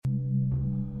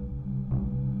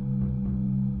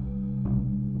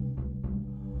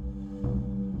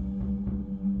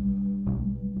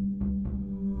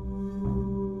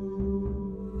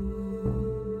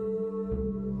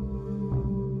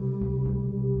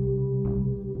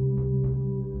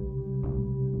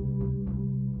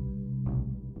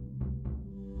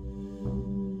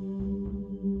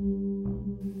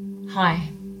Hi,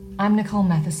 I'm Nicole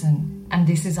Matheson, and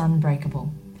this is Unbreakable,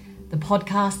 the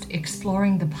podcast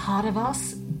exploring the part of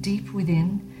us deep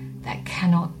within that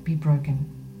cannot be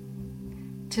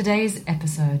broken. Today's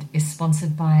episode is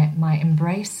sponsored by my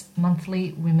Embrace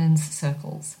monthly women's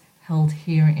circles held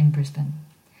here in Brisbane.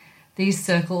 These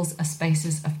circles are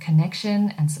spaces of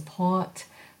connection and support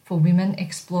for women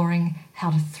exploring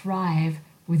how to thrive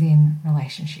within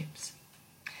relationships.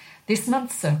 This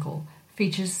month's circle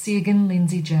features Sieghan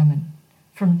Lindsay-German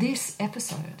from this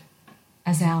episode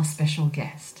as our special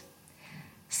guest.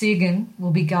 Sieghan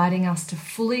will be guiding us to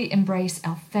fully embrace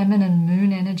our feminine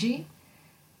moon energy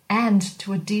and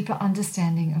to a deeper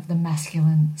understanding of the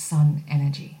masculine sun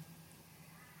energy,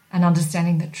 an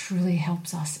understanding that truly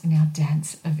helps us in our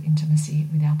dance of intimacy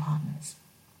with our partners.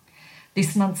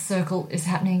 This month's circle is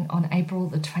happening on April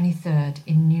the 23rd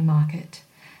in Newmarket.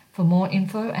 For more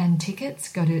info and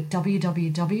tickets, go to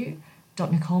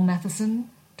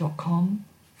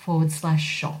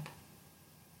www.nicolematheson.com/shop.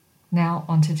 Now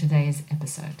on to today's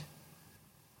episode.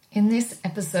 In this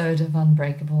episode of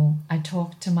Unbreakable, I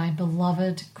talk to my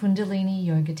beloved Kundalini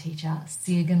yoga teacher,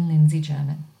 Sieghan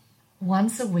Lindsay-German.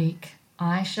 Once a week,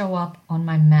 I show up on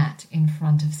my mat in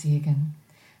front of Sieghan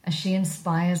as she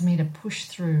inspires me to push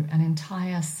through an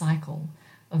entire cycle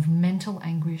of mental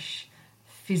anguish,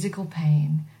 physical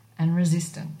pain, and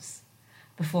resistance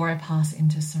before I pass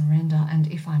into surrender and,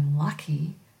 if I'm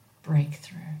lucky,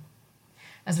 breakthrough.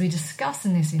 As we discuss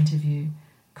in this interview,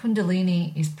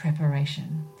 Kundalini is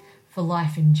preparation for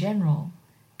life in general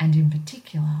and, in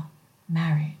particular,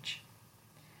 marriage.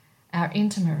 Our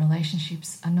intimate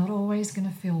relationships are not always going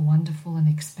to feel wonderful and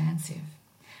expansive.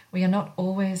 We are not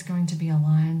always going to be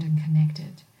aligned and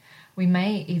connected. We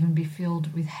may even be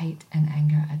filled with hate and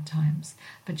anger at times,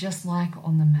 but just like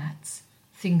on the mats,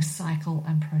 things cycle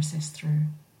and process through.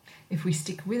 If we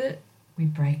stick with it, we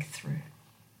break through.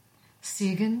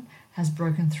 Sieghan has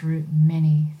broken through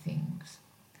many things,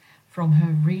 from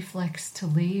her reflex to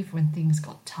leave when things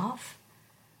got tough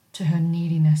to her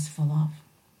neediness for love.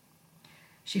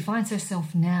 She finds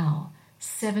herself now,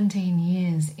 17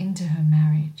 years into her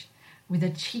marriage, with a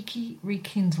cheeky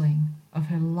rekindling of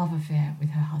her love affair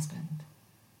with her husband.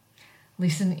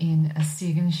 Listen in as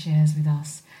Sieghan shares with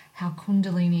us how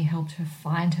Kundalini helped her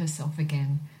find herself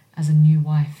again as a new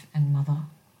wife and mother,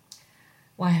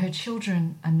 why her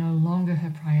children are no longer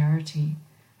her priority,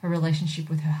 her relationship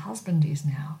with her husband is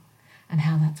now, and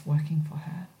how that's working for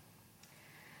her.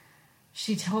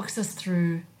 She talks us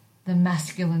through the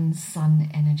masculine sun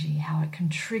energy, how it can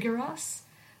trigger us,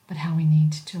 but how we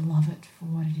need to love it for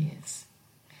what it is,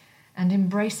 and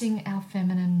embracing our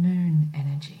feminine moon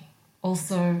energy.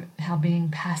 Also, how being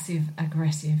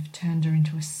passive-aggressive turned her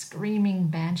into a screaming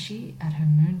banshee at her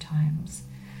moon times,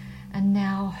 and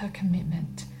now her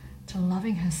commitment to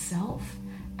loving herself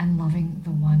and loving the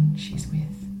one she's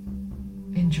with.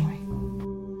 Enjoy.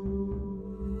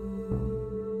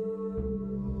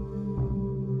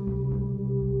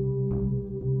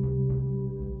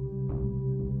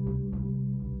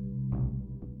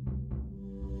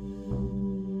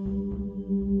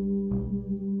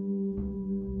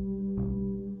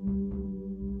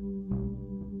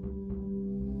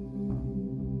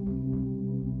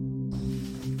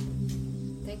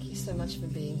 Thank you so much for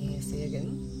being here,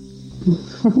 Sieghan.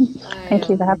 Thank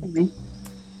you for having me.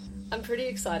 I'm pretty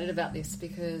excited about this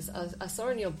because I saw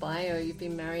in your bio you've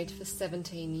been married for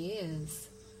 17 years.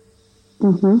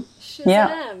 Mm-hmm. Shazam!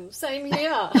 Yeah. Same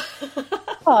here.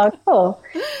 Oh, cool.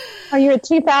 Oh, you're a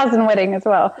 2000 wedding as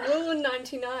well. We were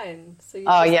 99. So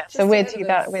So we're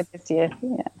this year.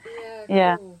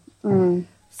 Yeah. Cool. Mm.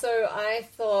 So I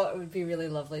thought it would be really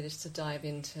lovely just to dive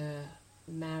into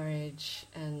marriage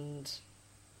and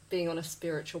being on a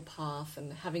spiritual path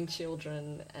and having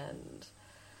children, and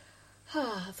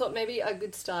I thought maybe a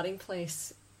good starting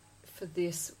place for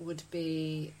this would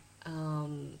be,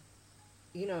 a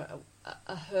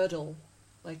hurdle,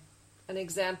 like an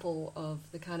example of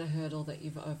the kind of hurdle that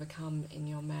you've overcome in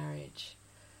your marriage,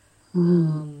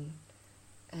 and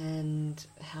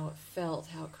how it felt,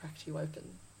 how it cracked you open.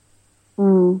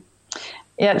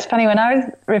 Yeah, it's funny, when I was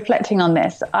reflecting on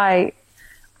this, I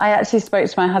actually spoke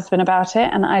to my husband about it,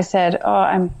 and I said,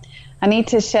 I need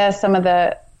to share some of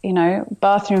the,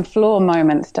 bathroom floor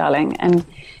moments, darling. And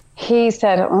he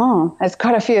said, there's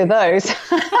quite a few of those.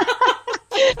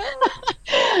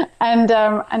 And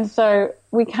so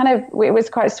it was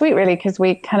quite sweet, really, because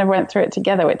we kind of went through it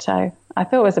together, which I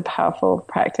thought was a powerful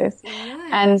practice.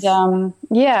 Nice. And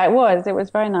it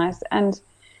was very nice. And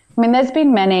I mean, there's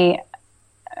been many,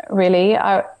 really.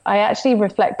 I actually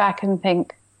reflect back and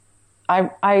think,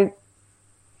 I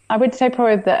I would say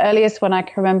probably the earliest one I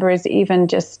can remember is even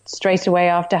just straight away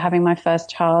after having my first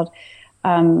child.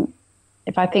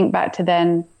 If I think back to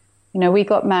then, we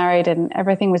got married and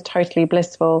everything was totally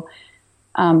blissful.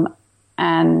 And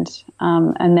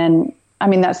then, I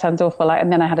mean, that sounds awful.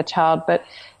 And then I had a child, but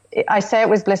I say it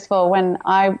was blissful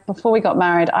before we got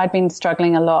married, I'd been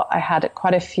struggling a lot. I had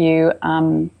quite a few,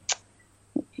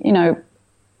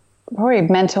 probably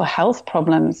mental health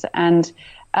problems. And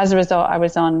as a result, I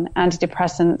was on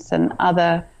antidepressants and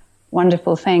other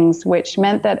wonderful things, which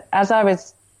meant that as I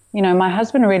was, my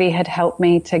husband really had helped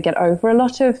me to get over a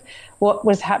lot of what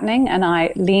was happening, and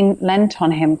I lent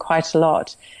on him quite a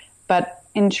lot. But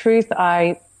in truth,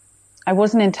 I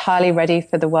wasn't entirely ready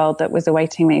for the world that was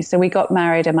awaiting me. So we got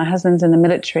married, and my husband's in the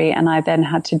military, and I then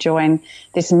had to join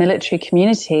this military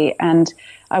community. And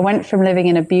I went from living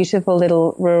in a beautiful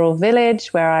little rural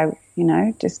village where I,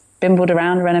 just bimbled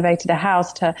around, renovated a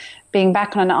house, to being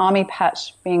back on an army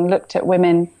patch, being looked at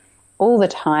women all the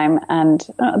time. And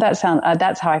that's how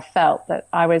I felt, that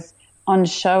I was on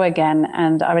show again,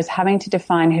 and I was having to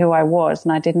define who I was,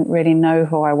 and I didn't really know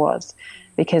who I was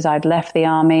because I'd left the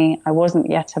army. I wasn't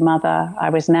yet a mother.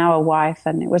 I was now a wife,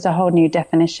 and it was a whole new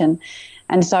definition.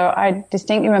 And so I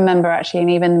distinctly remember actually, and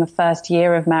even in the first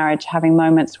year of marriage, having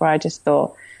moments where I just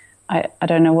thought, I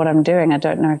don't know what I'm doing. I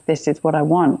don't know if this is what I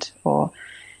want.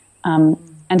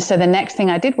 And so the next thing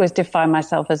I did was define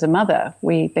myself as a mother.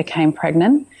 We became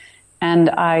pregnant, and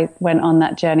I went on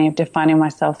that journey of defining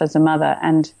myself as a mother.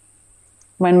 And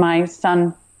when my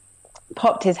son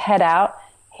popped his head out,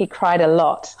 he cried a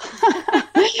lot.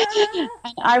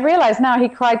 I realize now he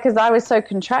cried because I was so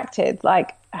contracted.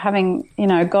 Like, having,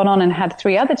 gone on and had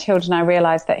 3 other children, I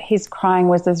realized that his crying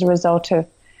was as a result of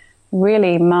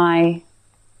really my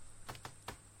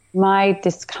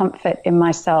discomfort in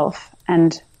myself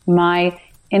and my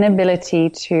inability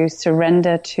to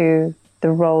surrender to the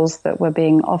roles that were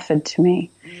being offered to me.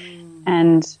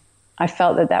 And I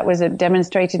felt that was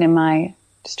demonstrated in my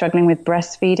struggling with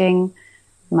breastfeeding.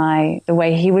 The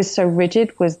way he was so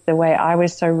rigid was the way I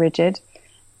was so rigid.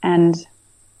 And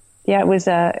yeah, it was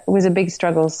a big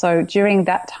struggle. So during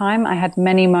that time, I had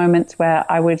many moments where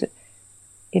I would,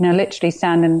 literally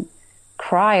stand and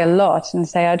cry a lot and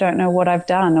say, I don't know what I've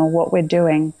done or what we're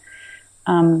doing.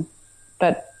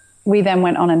 But we then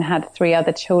went on and had 3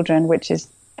 other children, which is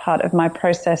part of my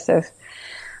process of,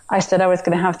 I said I was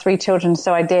going to have 3 children,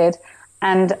 so I did.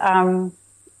 And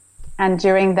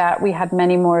during that, we had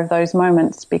many more of those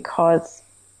moments because,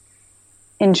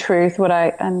 in truth,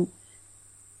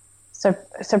 so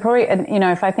probably,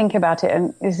 if I think about it,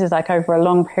 and this is like over a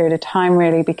long period of time,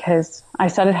 really, because I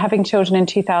started having children in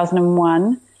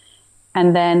 2001,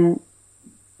 and then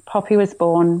Poppy was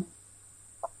born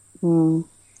in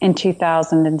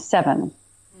 2007.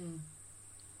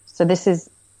 So this is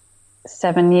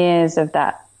 7 years of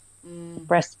that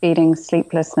breastfeeding,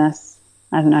 sleeplessness.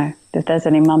 I don't know if there's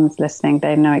any mums listening;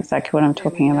 they know exactly what I'm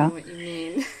talking about. What you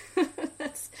mean?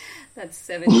 that's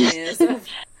 7 years of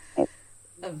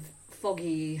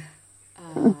foggy,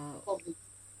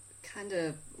 kind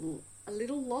of a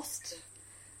little lost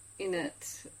in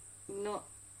it, not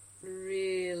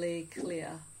really clear.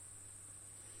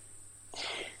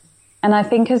 And I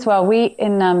think as well, we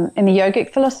in the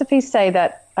yogic philosophy say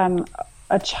that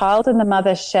a child and the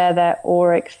mother share their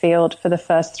auric field for the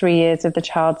first 3 years of the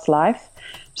child's life.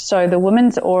 So the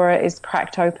woman's aura is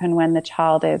cracked open when the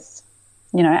child is,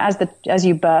 as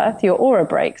you birth, your aura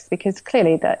breaks, because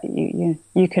clearly that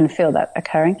you can feel that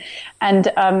occurring. And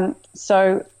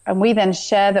and we then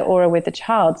share the aura with the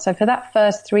child. So for that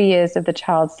first 3 years of the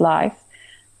child's life,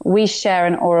 we share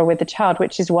an aura with the child,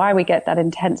 which is why we get that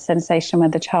intense sensation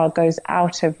when the child goes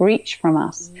out of reach from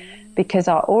us, because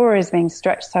our aura is being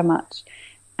stretched so much.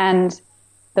 And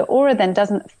the aura then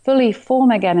doesn't fully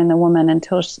form again in the woman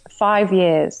until 5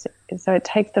 years. So it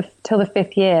takes till the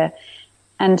 5th year.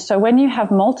 And so when you have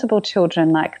multiple children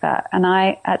like that, and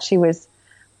I actually was,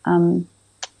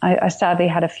 I sadly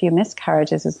had a few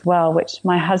miscarriages as well, which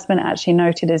my husband actually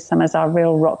noted as some as our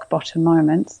real rock bottom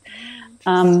moments.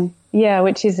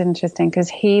 Which is interesting because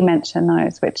he mentioned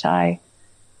those, which I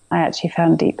actually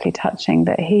found deeply touching,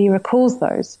 that he recalls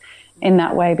those in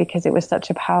that way because it was such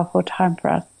a powerful time for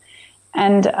us.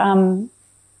 And,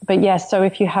 but yes, so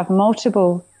if you have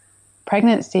multiple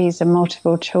pregnancies and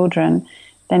multiple children,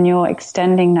 then you're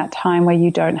extending that time where you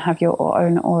don't have your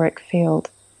own auric field.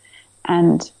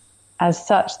 And as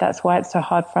such, that's why it's so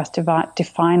hard for us to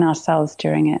define ourselves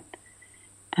during it.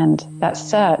 And that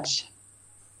search,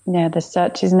 the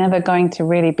search is never going to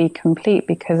really be complete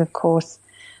because, of course,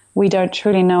 we don't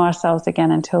truly know ourselves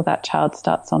again until that child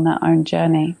starts on their own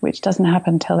journey, which doesn't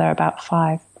happen until they're about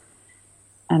 5.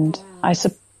 And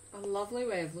lovely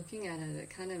way of looking at it. It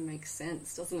kind of makes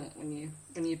sense, doesn't it,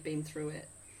 when you've been through it?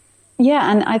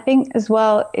 Yeah, and I think as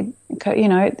well,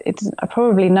 it's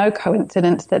probably no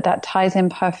coincidence that ties in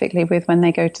perfectly with when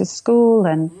they go to school,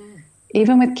 and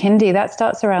even with kindy, that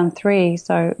starts around 3.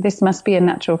 So this must be a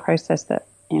natural process that,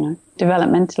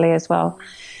 developmentally as well.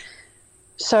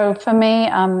 So for me,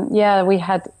 we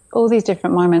had all these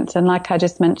different moments, and like I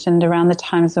just mentioned, around the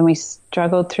times when we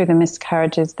struggled through the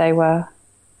miscarriages, they were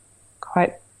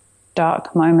quite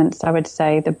dark moments, I would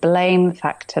say. The blame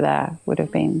factor there would have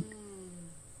been.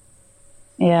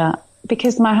 Yeah,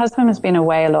 because my husband has been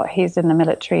away a lot. He's in the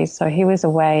military, so he was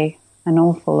away an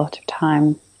awful lot of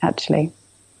time, actually.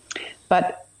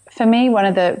 But for me, one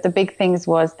of the big things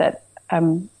was that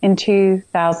in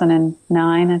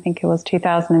 2009, I think it was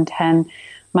 2010,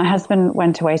 my husband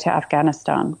went away to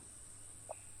Afghanistan.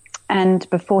 And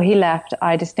before he left,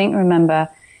 I distinctly remember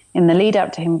in the lead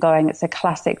up to him going, it's a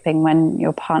classic thing when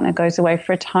your partner goes away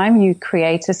for a time, you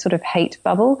create a sort of hate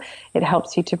bubble. It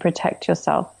helps you to protect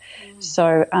yourself.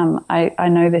 So I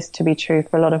know this to be true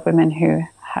for a lot of women who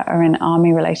are in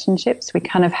army relationships. We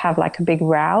kind of have like a big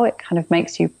row. It kind of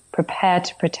makes you prepare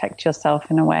to protect yourself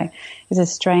in a way. It's a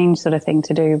strange sort of thing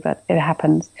to do, but it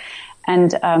happens.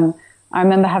 And I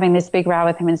remember having this big row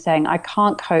with him and saying, I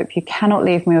can't cope. You cannot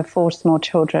leave me with 4 small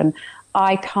children.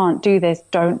 I can't do this.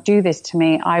 Don't do this to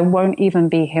me. I won't even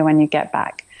be here when you get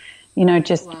back.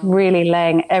 Just really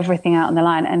laying everything out on the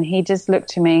line. And he just looked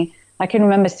to me. I can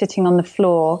remember sitting on the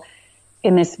floor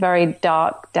in this very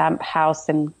dark, damp house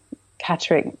in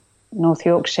Catterick, North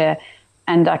Yorkshire,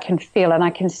 and I can feel and I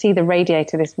can see the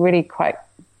radiator, this really quite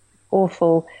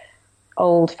awful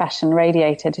old-fashioned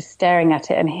radiator, just staring at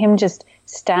it, and him just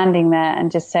standing there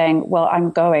and just saying, well,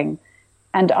 I'm going,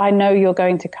 and I know you're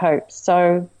going to cope,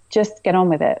 so just get on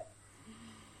with it.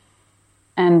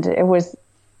 And it was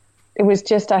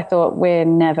just, I thought, we're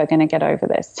never going to get over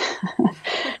this.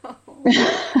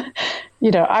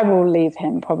 I will leave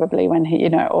him probably when he,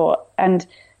 and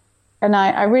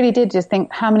I really did just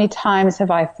think, how many times have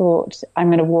I thought I'm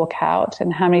going to walk out,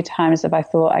 and how many times have I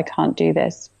thought I can't do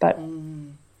this? But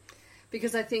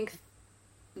because I think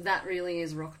that really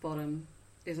is rock bottom,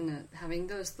 isn't it? Having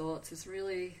those thoughts is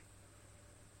really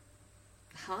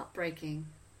heartbreaking.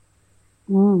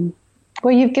 Well,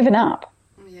 you've given up.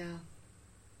 Yeah.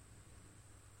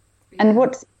 And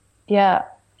what's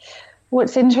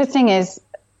interesting is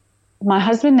my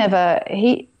husband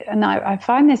I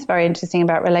find this very interesting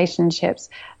about relationships.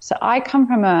 So I come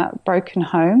from a broken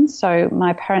home. So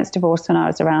my parents divorced when I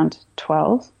was around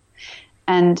 12.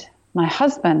 And my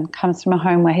husband comes from a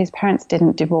home where his parents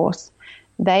didn't divorce.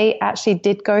 They actually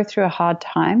did go through a hard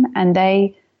time, and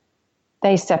they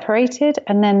separated,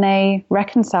 and then they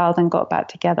reconciled and got back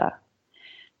together.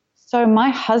 So my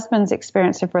husband's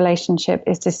experience of relationship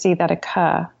is to see that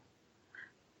occur.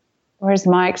 Whereas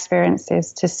my experience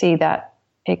is to see that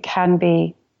it can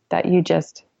be that you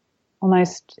just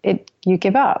you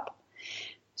give up.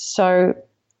 So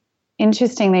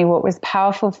interestingly, what was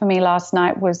powerful for me last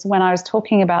night was when I was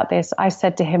talking about this, I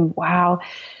said to him, wow,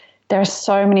 there are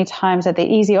so many times that the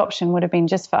easy option would have been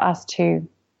just for us to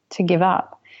give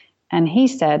up. And he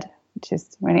said, which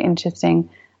is really interesting,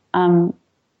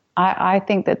 I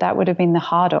think that would have been the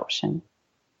hard option.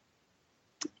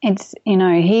 It's,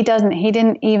 he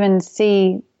didn't even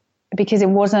see, because it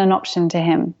wasn't an option to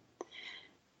him.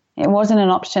 It wasn't an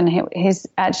option. He's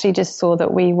actually just saw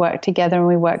that we worked together and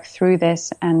we worked through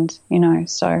this, and,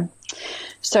 so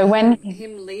when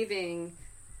him leaving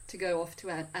to go off to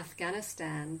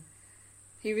Afghanistan,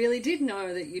 he really did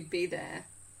know that you'd be there.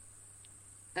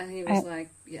 And he was like,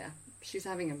 yeah, she's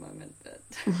having a moment, but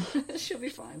she'll be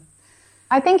fine.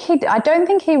 I don't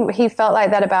think he felt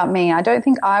like that about me. I don't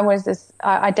think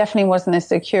I definitely wasn't as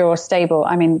secure or stable.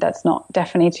 I mean, that's not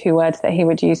definitely 2 words that he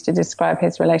would use to describe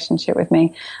his relationship with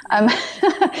me.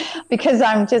 Because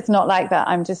I'm just not like that.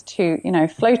 I'm just too,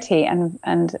 floaty, and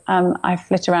I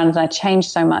flit around and I change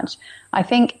so much. I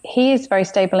think he is very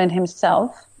stable in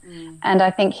himself. And I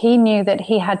think he knew that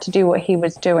he had to do what he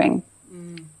was doing.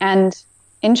 And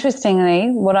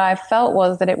interestingly, what I felt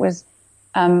was that it was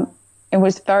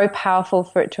very powerful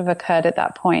for it to have occurred at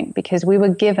that point, because we were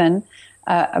given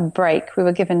a break. We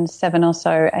were given 7 or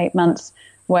so, 8 months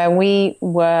where we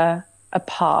were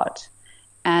apart.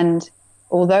 And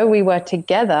although we were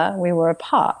together, we were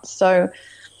apart. So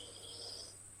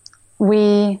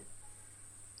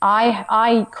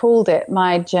I called it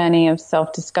my journey of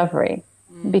self-discovery,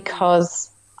 because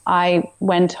I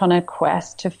went on a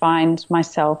quest to find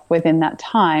myself within that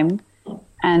time,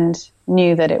 and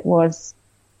knew that it was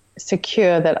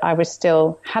secure that I was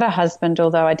still had a husband,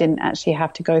 although I didn't actually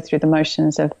have to go through the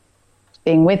motions of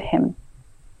being with him.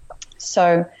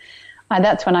 So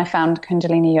that's when I found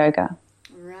Kundalini Yoga.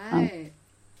 Right.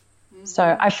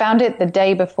 So I found it the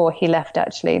day before he left,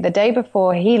 actually. The day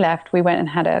before he left, we went and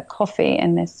had a coffee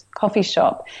in this coffee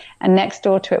shop. And next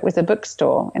door to it was a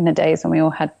bookstore in the days when we all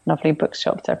had lovely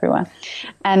bookshops everywhere.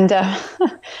 And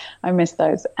I miss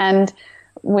those. And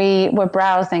we were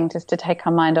browsing just to take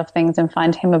our mind off things and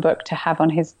find him a book to have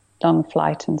on his long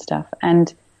flight and stuff.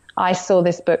 And I saw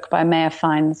this book by Maya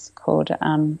Fines called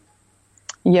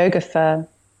Yoga for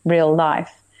Real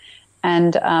Life.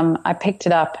 And I picked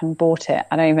it up and bought it.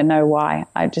 I don't even know why.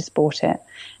 I just bought it.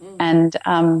 And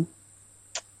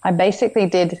I basically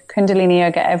did Kundalini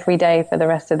Yoga every day for the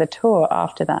rest of the tour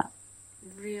after that.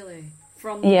 Really?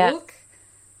 From the book?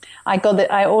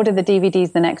 I ordered the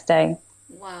DVDs the next day.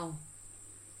 Wow.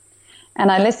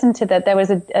 And I listened to that. There was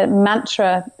a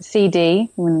mantra CD,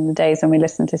 in the days when we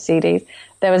listened to CDs.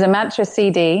 There was a mantra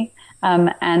CD,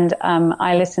 and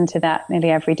I listened to that nearly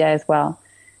every day as well.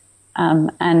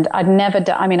 And I'd never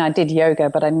done, I did yoga,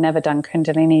 but I'd never done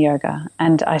Kundalini Yoga.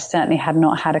 And I certainly had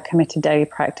not had a committed daily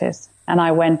practice. And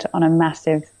I went on a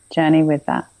massive journey with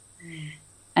that.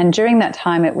 And during that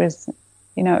time, it was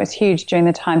huge. During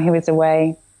the time he was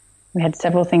away, we had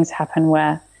several things happen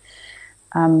where,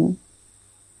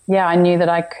 I knew that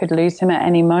I could lose him at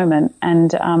any moment.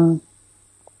 And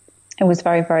it was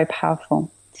very, very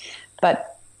powerful.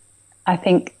 But I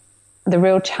think the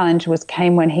real challenge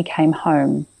came when he came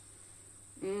home.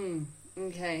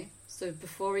 Okay, so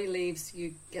before he leaves,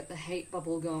 you get the hate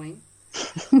bubble going.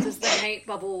 Does the hate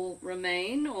bubble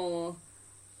remain, or?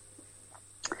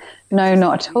 No,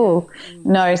 not at all.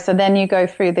 No, so then you go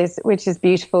through this, which is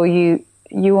beautiful. You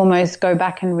almost go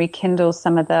back and rekindle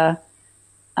some of the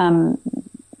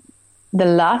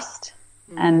lust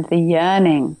and the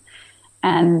yearning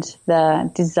and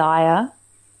the desire.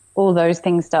 All those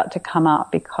things start to come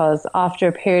up, because after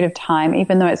a period of time,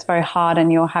 even though it's very hard and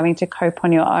you're having to cope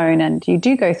on your own, and you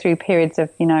do go through periods of,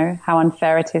 how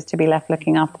unfair it is to be left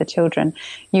looking after the children,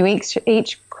 you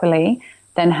equally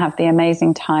then have the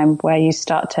amazing time where you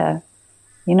start to,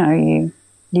 you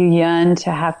yearn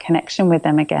to have connection with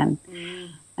them again.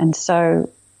 And so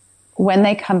when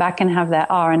they come back and have their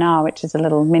R&R, which is a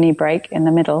little mini break in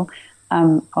the middle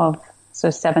of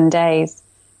sort of 7 days,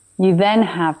 you then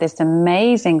have this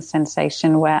amazing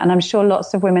sensation where, and I'm sure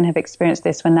lots of women have experienced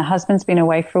this, when the husband's been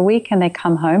away for a week and they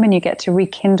come home and you get to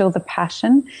rekindle the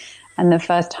passion, and the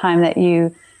first time that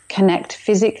you connect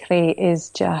physically is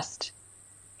just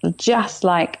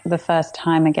like the first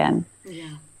time again.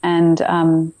 Yeah.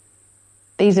 And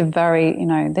these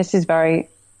are this is very,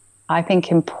 I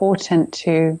think, important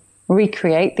to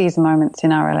recreate these moments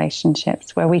in our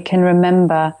relationships where we can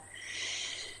remember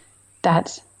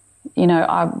that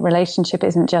our relationship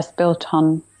isn't just built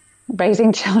on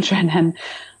raising children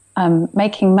and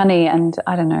making money and,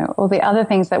 I don't know, all the other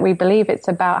things that we believe. It's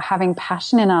about having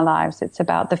passion in our lives. It's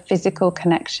about the physical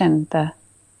connection, the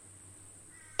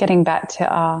getting back to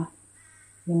our,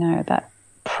 that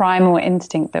primal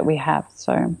instinct that we have.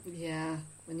 So yeah,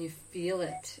 when you feel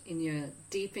it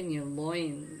deep in your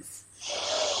loins.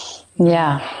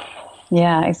 Yeah,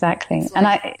 exactly. It's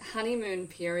like honeymoon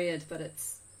period, but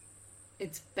it's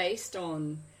based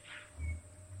on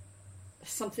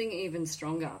something even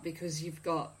stronger, because you've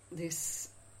got this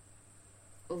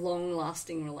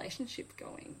long-lasting relationship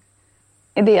going.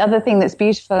 The other thing that's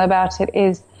beautiful about it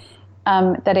is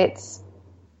that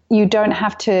you don't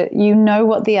have to, you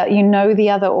know the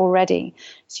other already.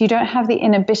 So you don't have the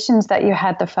inhibitions that you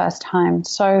had the first time.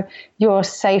 So you're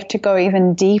safe to go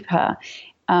even deeper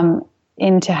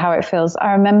into how it feels.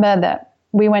 I remember that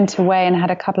we went away and had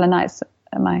a couple of nights.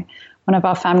 One of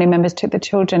our family members took the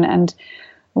children and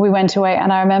we went away.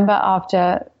 And I remember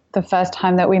after the first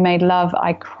time that we made love,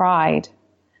 I cried.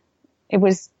 It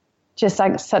was just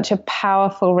like such a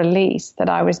powerful release that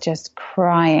I was just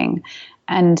crying.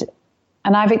 And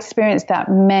I've experienced that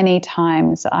many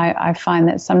times. I find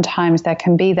that sometimes there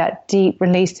can be that deep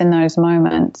release in those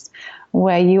moments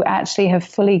where you actually have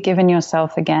fully given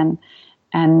yourself again.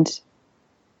 And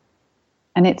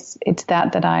it's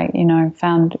that I,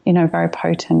 found, very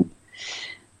potent.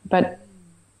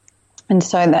 And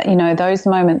so that, those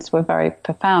moments were very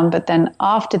profound. But then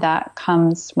after that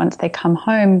comes, once they come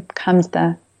home, comes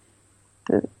the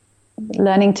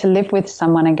learning to live with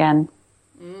someone again.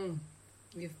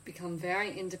 You've become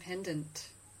very independent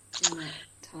in that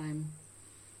time.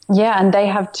 Yeah, and they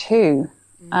have too.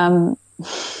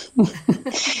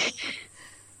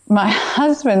 My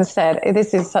husband said,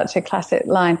 this is such a classic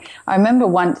line. I remember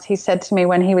once he said to me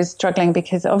when he was struggling,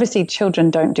 because obviously children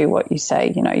don't do what you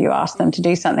say. You ask them to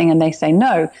do something and they say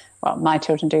no. Well, my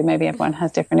children do. Maybe everyone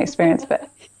has different experience. But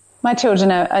my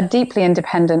children are deeply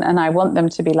independent, and I want them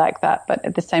to be like that. But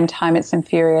at the same time, it's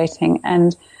infuriating,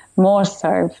 and more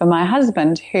so for my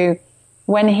husband, who,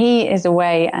 when he is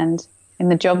away and in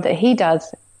the job that he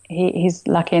does, he's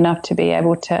lucky enough to be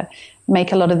able to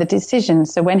make a lot of the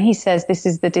decisions. So when he says this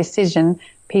is the decision,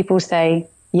 people say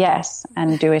yes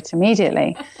and do it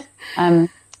immediately.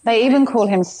 They even call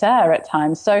him sir at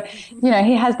times. So,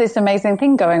 he has this amazing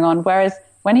thing going on, whereas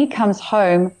when he comes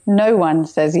home, no one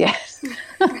says yes.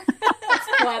 That's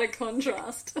quite a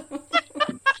contrast.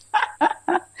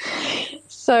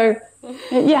 So,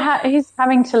 he's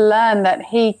having to learn that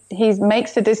he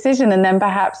makes a decision, and then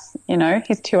perhaps,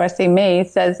 his 2 I see me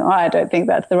says, oh, I don't think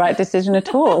that's the right decision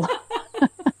at all.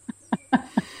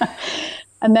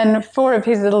 And then 4 of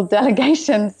his little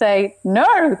delegations say,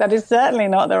 no, that is certainly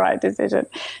not the right decision.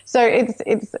 So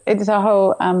it's a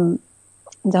whole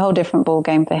different ball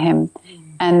game for him.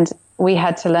 And we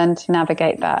had to learn to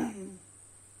navigate that.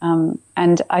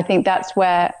 And I think that's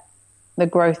where the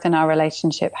growth in our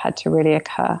relationship had to really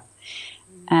occur.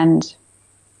 And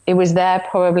it was there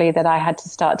probably that I had to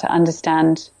start to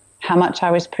understand how much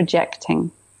I was projecting.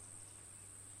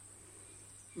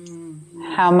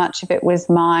 How much of it was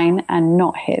mine and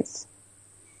not his.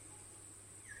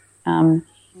 And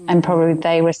probably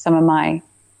they were some of my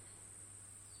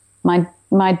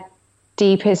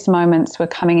deepest moments were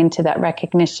coming into that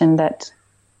recognition that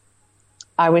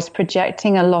I was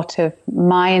projecting a lot of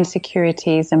my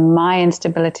insecurities and my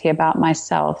instability about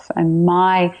myself and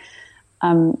my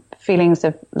feelings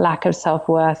of lack of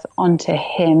self-worth onto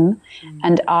him,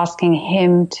 and asking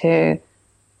him to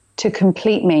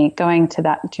complete me, going to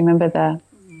that. Do you remember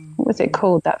what was it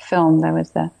called, that film? There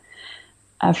was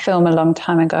a film a long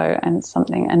time ago, and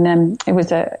then it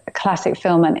was a classic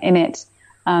film, and in it,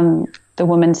 the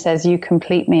woman says, you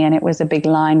complete me, and it was a big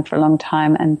line for a long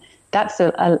time. And that's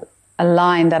a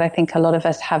line that I think a lot of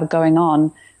us have going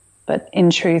on, but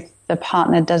in truth, the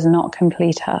partner does not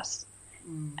complete us,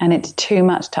 and it's too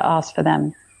much to ask for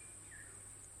them.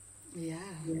 Yeah.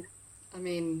 I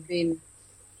mean,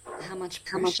 how much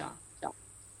pressure?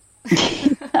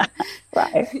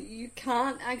 Right. You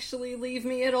can't actually leave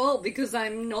me at all because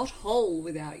I'm not whole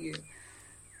without you.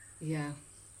 Yeah.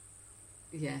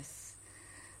 Yes.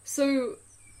 So,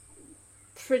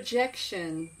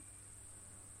 projection,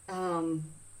 I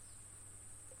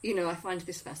find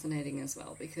this fascinating as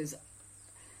well, because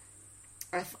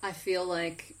I feel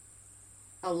like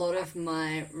a lot of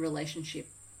my relationship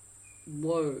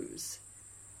woes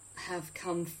have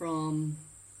come from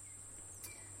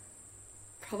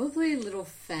probably little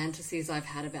fantasies I've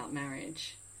had about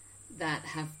marriage that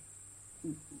have,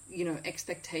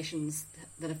 expectations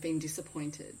that have been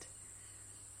disappointed.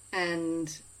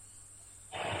 And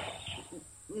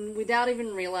without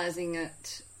even realizing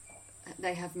it,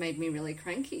 they have made me really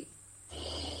cranky.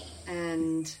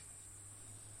 And,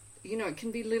 it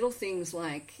can be little things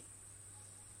like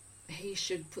he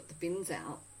should put the bins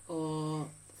out, or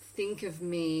think of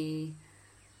me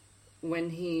when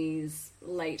he's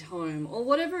late home, or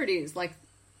whatever it is, like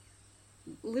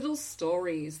little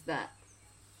stories that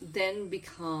then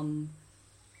become,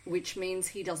 which means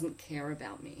he doesn't care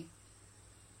about me.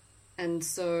 And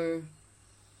so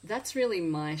that's really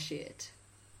my shit.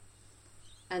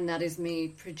 And that is me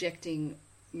projecting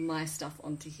my stuff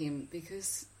onto him,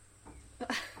 because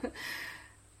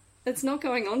it's not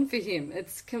going on for him.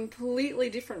 It's completely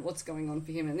different what's going on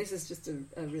for him. And this is just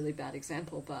a really bad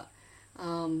example, but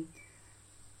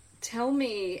tell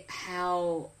me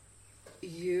how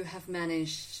you have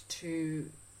managed to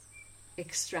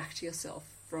extract yourself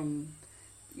from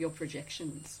your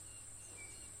projections.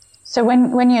 So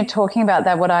when you're talking about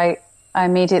that, what I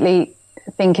immediately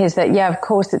think is that, yeah, of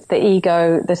course, it's the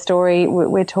ego, the story.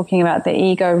 We're talking about the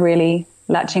ego really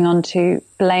latching onto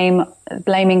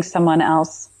blaming someone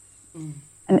else.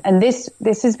 And this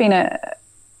has been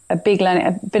a big learning,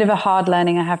 a bit of a hard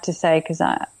learning, I have to say, because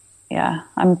I'm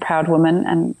a proud woman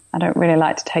and I don't really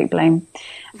like to take blame.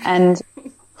 And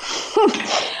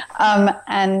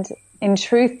and in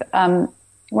truth,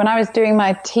 when I was doing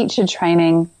my teacher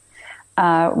training,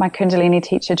 my Kundalini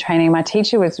teacher training, my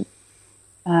teacher was,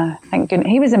 thank goodness,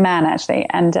 he was a man actually,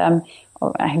 and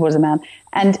he was a man,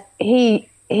 and he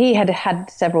had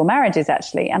several marriages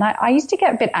actually, and I used to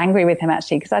get a bit angry with him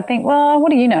actually, because I'd think, well, what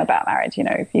do you know about marriage?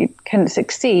 If you couldn't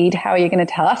succeed, how are you going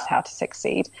to tell us how to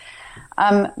succeed?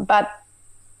 But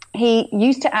he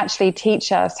used to actually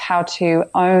teach us how to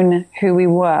own who we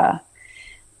were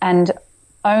and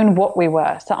own what we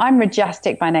were. So I'm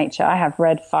Rajasic by nature. I have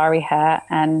red, fiery hair,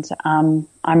 and I'm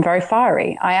very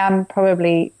fiery. I am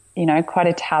probably you know, quite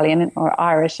Italian or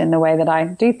Irish in the way that I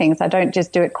do things. I don't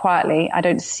just do it quietly. I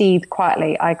don't seethe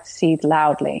quietly. I seethe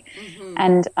loudly.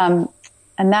 Mm-hmm.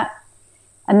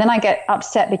 And then I get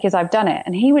upset because I've done it.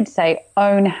 And he would say,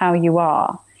 own how you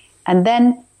are. And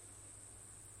then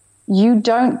you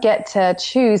don't get to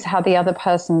choose how the other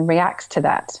person reacts to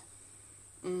that.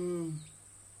 Mm.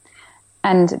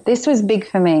 And this was big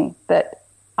for me, that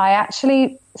I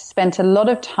actually spent a lot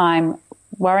of time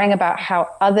worrying about how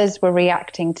others were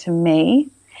reacting to me.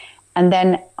 And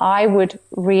then I would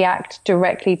react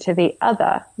directly to the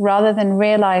other, rather than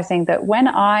realizing that when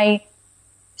I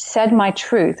said my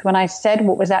truth, when I said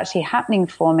what was actually happening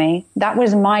for me, that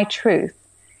was my truth,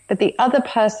 that the other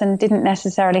person didn't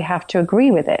necessarily have to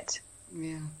agree with it.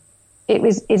 Yeah.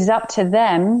 It's up to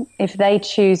them if they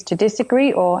choose to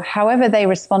disagree, or however they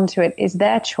respond to it is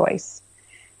their choice.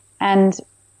 And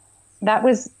that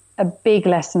was a big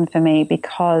lesson for me,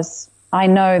 because I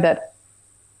know that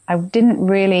I didn't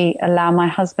really allow my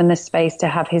husband the space to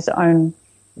have his own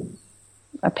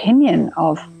opinion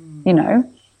of, you know,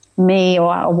 me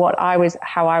or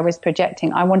how I was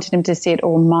projecting. I wanted him to see it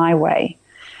all my way.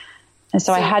 And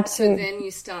so I had to. So then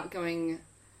you start going,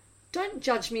 don't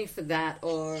judge me for that,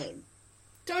 or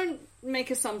don't make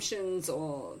assumptions,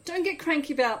 or don't get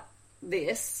cranky about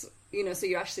this, you know, so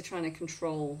you're actually trying to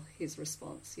control his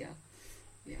response.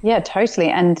 Yeah, totally.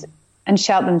 And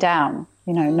shout them down,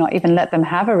 you know, not even let them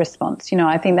have a response. You know,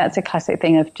 I think that's a classic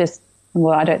thing of just,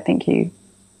 well, I don't think you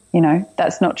know,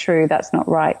 that's not true. That's not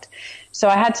right. So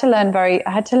I had to learn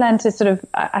to sort of,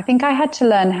 I think I had to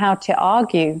learn how to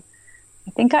argue.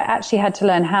 I think I actually had to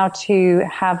learn how to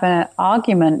have an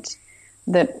argument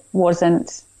that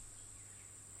wasn't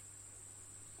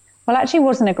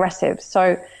aggressive.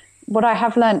 So what I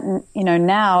have learned, you know,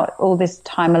 now all this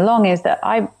time along is that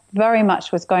I very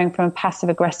much was going from a passive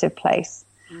aggressive place.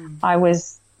 I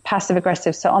was passive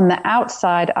aggressive. So on the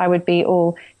outside, I would be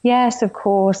all, yes, of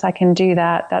course, I can do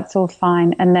that. That's all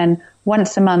fine. And then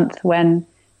once a month, when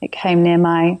it came near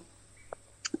my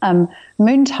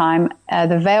moon time,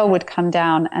 the veil would come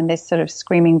down and this sort of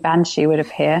screaming banshee would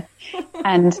appear.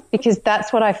 And because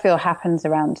that's what I feel happens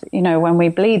around, you know, when we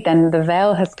bleed, then the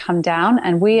veil has come down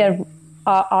and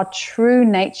our true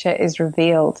nature is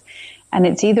revealed. And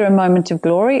it's either a moment of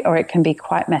glory or it can be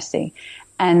quite messy.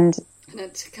 And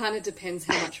it kind of depends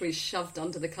how much we shoved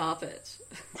under the carpet.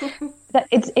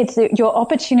 It's your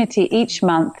opportunity each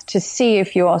month to see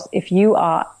if you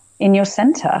are in your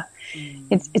center.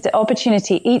 It's an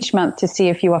opportunity each month to see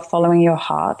if you are following your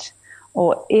heart,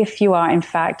 or if you are in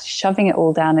fact shoving it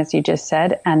all down, as you just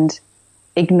said, and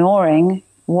ignoring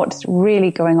what's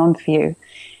really going on for you.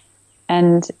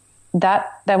 And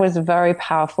that was very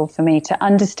powerful for me to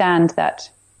understand that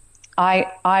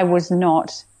I was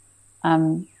not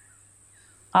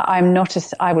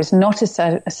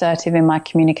assertive in my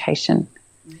communication.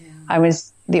 Yeah. I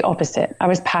was the opposite. I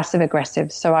was passive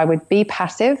aggressive. So I would be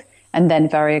passive and then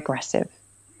very aggressive.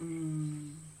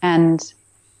 And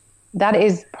that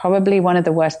is probably one of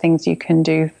the worst things you can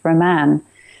do for a man,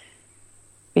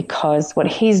 because what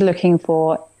he's looking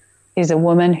for is a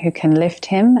woman who can lift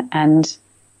him and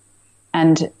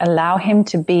allow him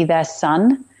to be their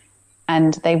son.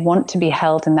 And they want to be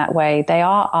held in that way. They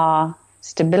are our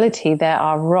stability, they're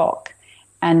our rock.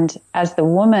 And as the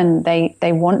woman, they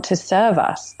want to serve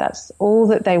us. That's all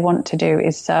that they want to do,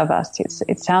 is serve us.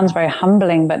 It sounds very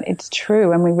humbling, but it's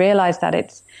true. And we realize that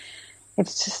it's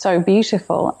just so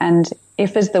beautiful. And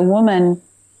if as the woman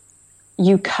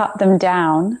you cut them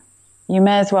down, you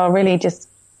may as well really just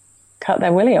cut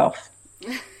their willy off.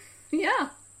 Yeah.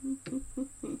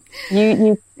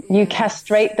 You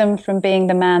castrate them from being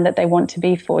the man that they want to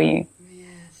be for you.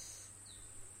 Yes.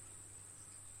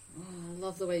 Oh, I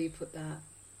love the way you put that.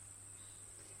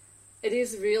 It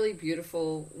is really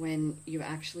beautiful when you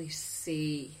actually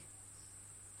see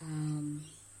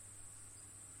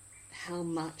how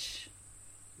much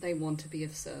they want to be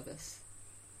of service.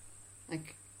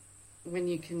 Like when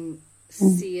you can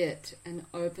see it and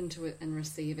open to it and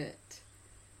receive it.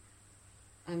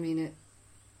 I mean,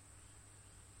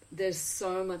 there's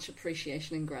so much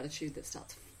appreciation and gratitude that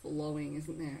starts flowing,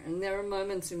 isn't there? And there are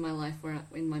moments in my life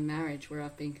in my marriage where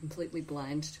I've been completely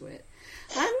blind to it.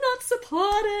 I'm not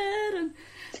supported, and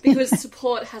because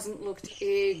support hasn't looked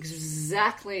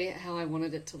exactly how I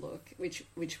wanted it to look, which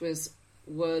was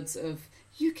words of,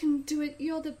 you can do it,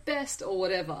 you're the best, or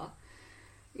whatever.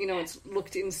 You know, it's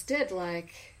looked instead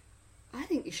like, I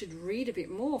think you should read a bit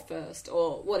more first,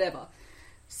 or whatever.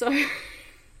 So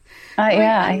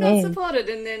I'm not supported,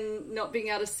 and then not being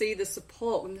able to see the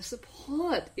support when the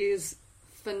support is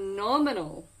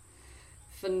phenomenal.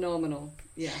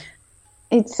 Yeah.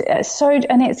 it's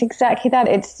and it's exactly that.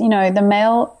 It's, the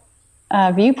male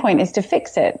viewpoint is to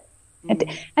fix it.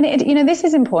 This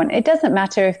is important. It doesn't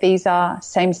matter if these are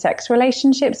same-sex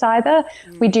relationships either.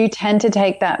 We do tend to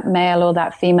take that male or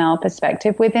that female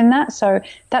perspective within that. So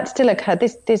that still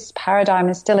occurs. This paradigm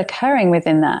is still occurring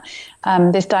within that.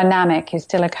 This dynamic is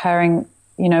still occurring,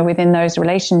 within those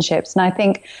relationships. And I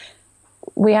think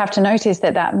we have to notice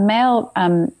that male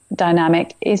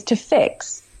dynamic is to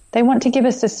fix. They want to give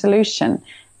us a solution,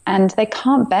 and they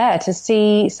can't bear to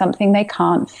see something they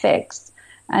can't fix.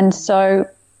 And so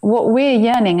what we're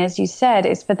yearning, as you said,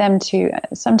 is for them to,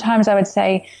 sometimes I would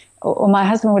say, or my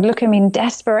husband would look at me in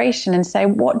desperation and say,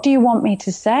 what do you want me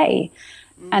to say?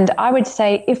 And I would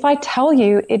say, if I tell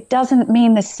you, it doesn't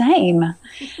mean the same.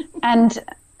 And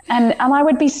I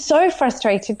would be so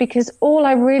frustrated, because all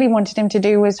I really wanted him to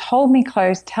do was hold me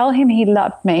close, tell him he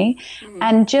loved me,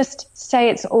 and just say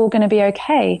it's all going to be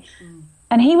okay.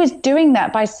 And he was doing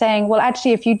that by saying, well,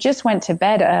 actually, if you just went to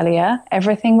bed earlier,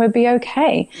 everything would be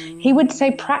okay. He would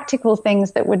say practical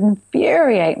things that would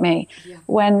infuriate me. Yeah.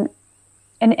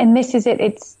 And this is it.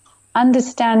 It's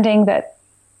understanding that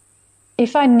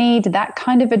if I need that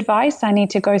kind of advice, I need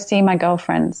to go see my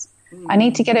girlfriends. I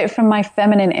need to get it from my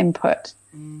feminine input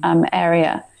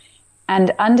area.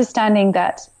 And understanding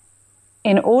that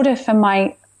in order for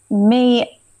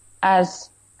me as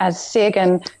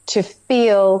Sigyn to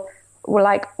feel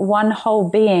like one whole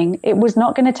being, it was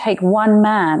not going to take one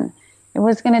man. It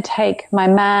was going to take my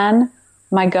man,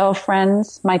 my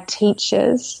girlfriends, my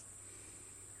teachers,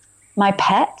 my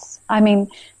pets.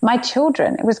 My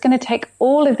children. It was going to take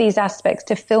all of these aspects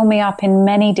to fill me up in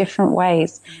many different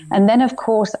ways. And then, of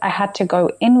course, I had to go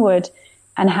inward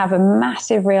and have a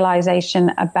massive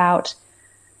realization about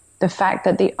the fact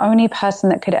that the only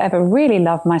person that could ever really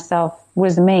love myself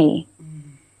was me.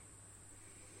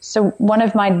 So one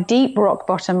of my deep rock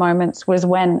bottom moments was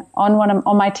when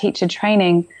on my teacher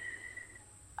training,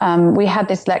 we had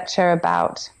this lecture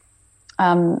about,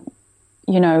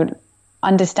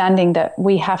 understanding that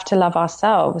we have to love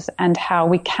ourselves and how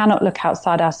we cannot look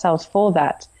outside ourselves for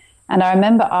that. And I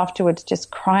remember afterwards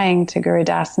just crying to Guru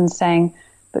Das and saying,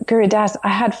 but Guru Das, I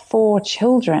had 4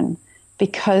 children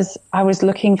because I was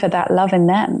looking for that love in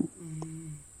them.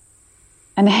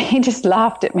 And he just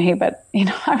laughed at me. But,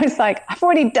 I was like, I've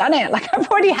already done it. Like, I've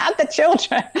already had the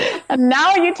children. And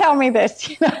now you tell me this,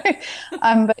 But,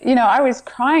 I was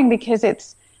crying because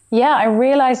I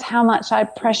realized how much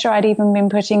pressure I'd even been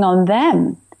putting on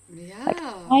them. Yeah. Like,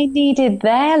 I needed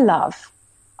their love.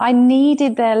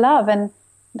 And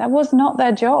that was not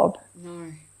their job.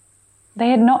 No. They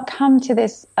had not come to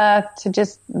this earth to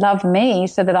just love me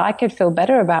so that I could feel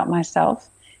better about myself.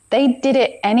 They did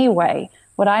it anyway.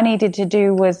 What I needed to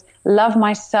do was love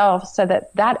myself so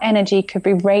that energy could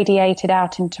be radiated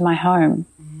out into my home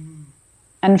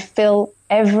and fill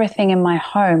everything in my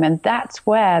home. And that's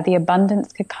where the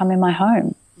abundance could come in my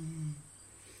home.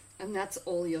 And that's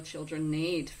all your children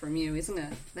need from you, isn't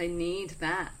it? They need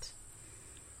that.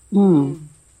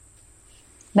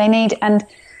 They need, and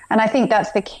I think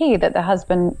that's the key that the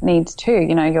husband needs too.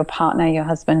 Your partner, your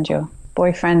husband, your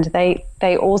boyfriend,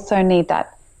 they also need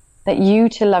that you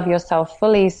to love yourself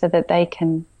fully so that they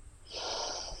can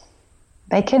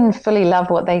fully love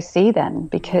what they see then,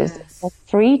 because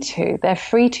they're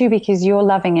free to because you're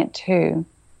loving it too.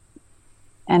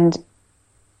 And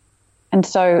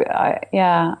so,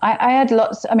 I had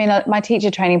lots, my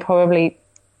teacher training probably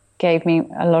gave me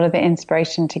a lot of the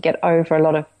inspiration to get over a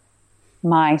lot of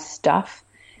my stuff.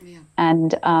 Yeah.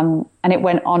 And it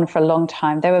went on for a long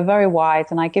time. They were very wise.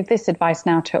 And I give this advice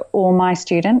now to all my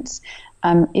students.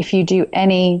 If you do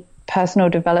any personal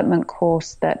development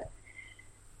course that,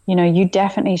 you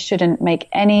definitely shouldn't make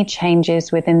any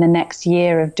changes within the next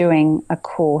year of doing a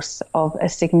course of a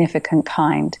significant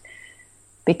kind.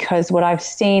 Because what I've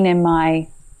seen in my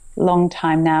long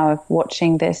time now of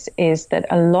watching this is that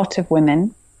a lot of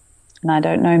women, and I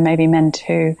don't know, maybe men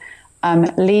too,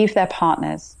 leave their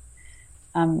partners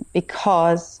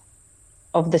because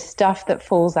of the stuff that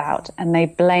falls out, and they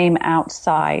blame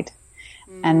outside.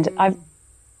 And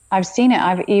I've seen it.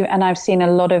 I've seen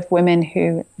a lot of women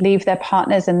who leave their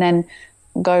partners and then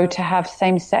go to have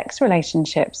same-sex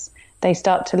relationships. They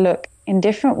start to look in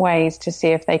different ways to see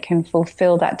if they can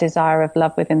fulfill that desire of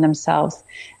love within themselves.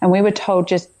 And we were told,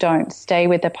 just don't stay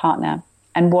with the partner.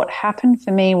 And what happened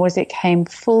for me was it came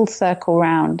full circle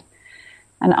round.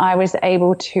 And I was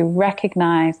able to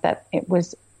recognize that it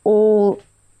was all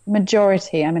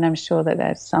majority. I'm sure that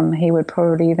there's some, he would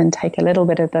probably even take a little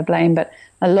bit of the blame, but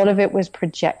a lot of it was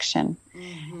projection.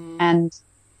 And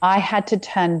I had to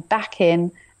turn back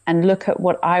in and look at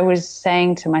what I was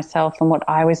saying to myself and what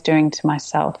I was doing to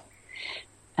myself.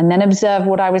 and then observe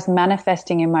what I was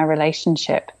manifesting in my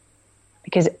relationship.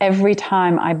 Because every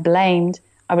time I blamed,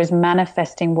 I was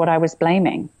manifesting what I was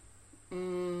blaming.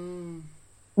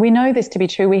 We know this to be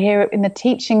true. We hear it in the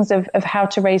teachings of how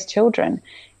to raise children.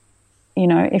 You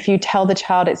know, if you tell the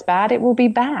child it's bad, it will be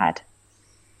bad.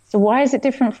 So why is it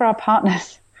different for our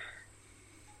partners?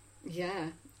 Yeah,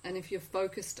 and if you're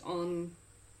focused on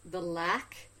the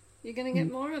lack, you're going to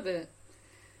get more of it.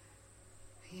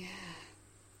 Yeah.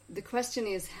 The question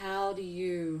is, how do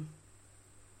you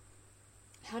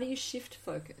shift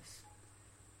focus?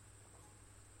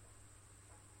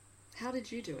 How did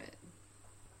you do it?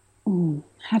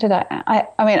 How did I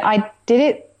mean, I did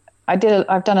it. I've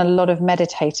done a lot of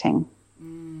meditating.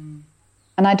 And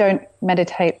I don't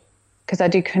meditate because I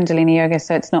do Kundalini yoga,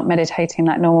 so it's not meditating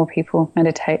like normal people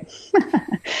meditate.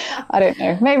 I don't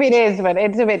know. Maybe it is, but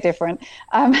it's a bit different.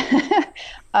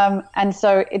 And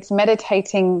so it's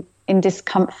meditating in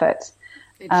discomfort.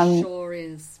 It sure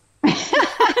is.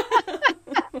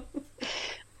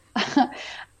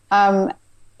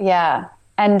 Yeah.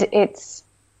 And it's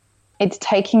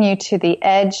taking you to the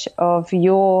edge of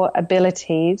your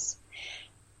abilities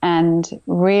and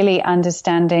really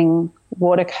understanding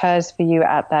what occurs for you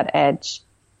at that edge.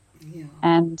 Yeah.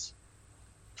 And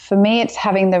for me,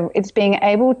 it's being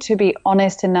able to be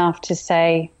honest enough to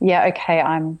say, yeah, okay,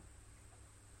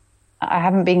 I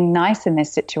haven't been nice in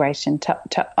this situation,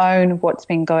 to own what's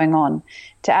been going on,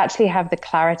 to actually have the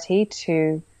clarity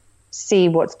to see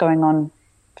what's going on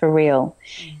for real.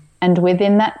 And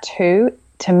within that too,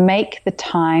 to make the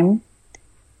time,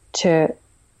 to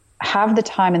have the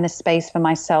time and the space for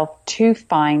myself to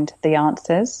find the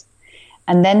answers,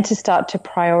 and then to start to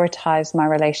prioritize my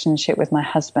relationship with my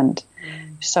husband.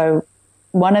 So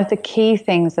one of the key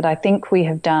things that I think we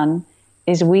have done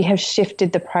is we have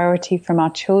shifted the priority from our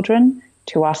children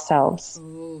to ourselves.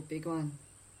 Oh, big one.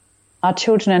 Our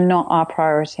children are not our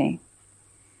priority.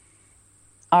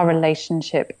 Our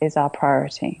relationship is our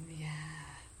priority. Yeah.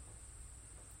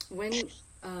 When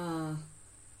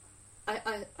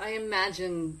I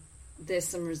imagine there's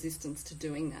some resistance to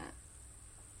doing that,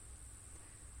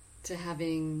 to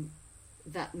having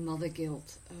that mother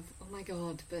guilt of, oh my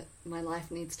God, but my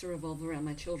life needs to revolve around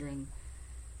my children.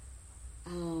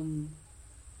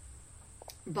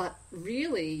 But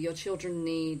really, your children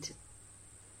need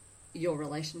your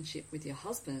relationship with your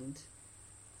husband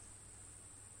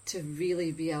to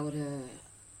really be able to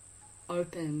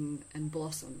open and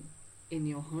blossom in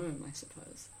your home, I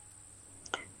suppose.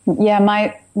 Yeah,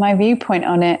 my viewpoint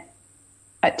on it,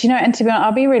 do you know, and to be honest,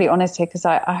 I'll be really honest here because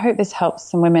I hope this helps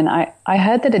some women. I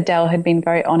heard that Adele had been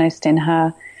very honest in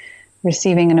her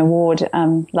receiving an award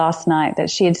last night, that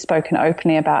she had spoken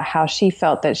openly about how she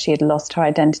felt that she had lost her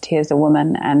identity as a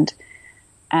woman,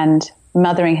 and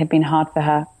mothering had been hard for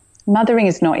her. Mothering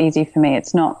is not easy for me.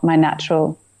 It's not my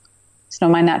natural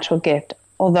gift.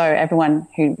 Although everyone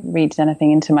who reads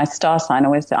anything into my star sign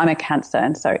always says I'm a Cancer,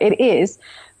 and so it is,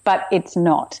 but it's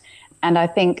not. And I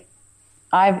think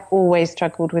I've always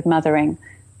struggled with mothering.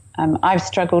 I've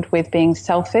struggled with being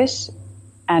selfish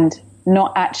and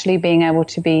not actually being able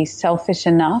to be selfish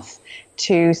enough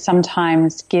to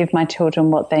sometimes give my children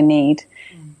what they need.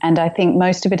 And I think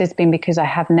most of it has been because I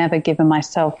have never given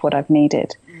myself what I've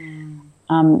needed.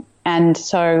 And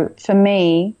so for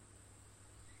me,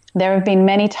 there have been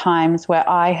many times where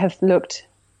I have looked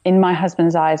in my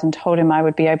husband's eyes and told him I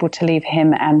would be able to leave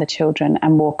him and the children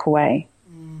and walk away.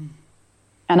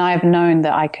 And I have known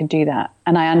that I could do that.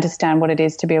 And I understand what it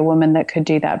is to be a woman that could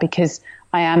do that, because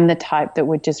I am the type that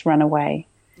would just run away.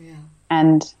 Yeah.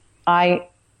 And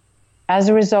as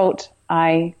a result,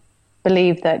 I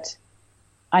believe that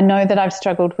I know that I've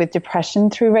struggled with depression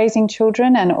through raising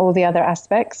children and all the other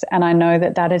aspects. And I know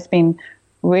that that has been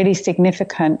really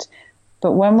significant.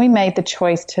 But when we made the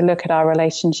choice to look at our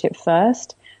relationship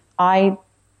first, I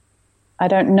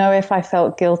don't know if I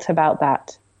felt guilt about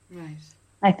that. Right.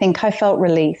 I think I felt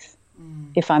relief,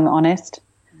 if I'm honest.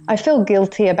 I feel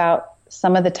guilty about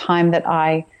some of the time that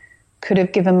I could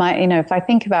have given if I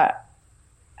think about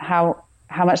how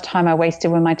much time I wasted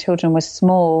when my children were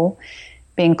small,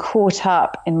 being caught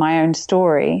up in my own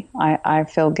story, I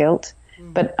feel guilt.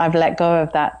 But I've let go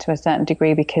of that to a certain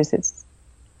degree because it's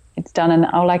done, and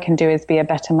all I can do is be a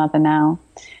better mother now.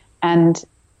 And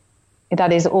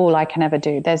that is all I can ever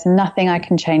do. There's nothing I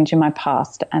can change in my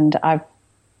past, and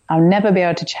I'll never be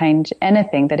able to change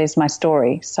anything that is my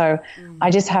story. So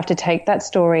I just have to take that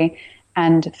story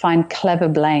and find clever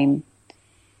blame.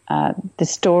 The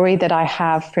story that I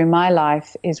have through my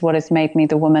life is what has made me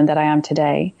the woman that I am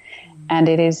today. And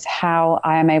it is how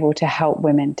I am able to help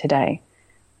women today.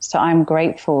 So I'm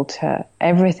grateful to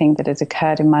everything that has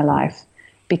occurred in my life,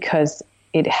 because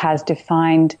it has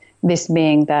defined this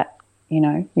being that,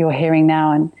 you're hearing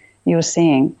now and you're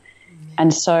seeing.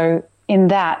 And so in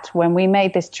that, when we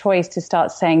made this choice to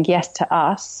start saying yes to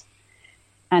us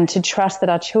and to trust that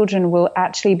our children will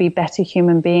actually be better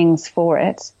human beings for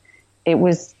it,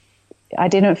 I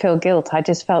didn't feel guilt. I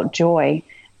just felt joy,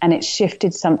 and it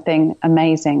shifted something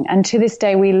amazing. And to this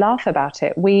day, we laugh about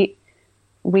it. We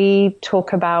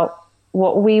talk about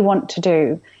what we want to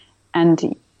do.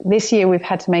 And this year we've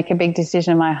had to make a big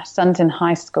decision. My son's in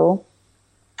high school.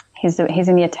 He's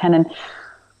in year 10, and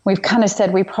we've kind of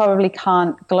said we probably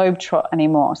can't globetrot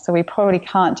anymore. So we probably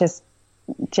can't just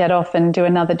jet off and do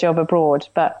another job abroad.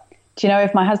 But do you know,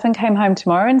 if my husband came home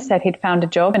tomorrow and said he'd found a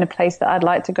job in a place that I'd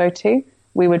like to go to,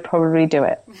 we would probably do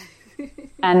it.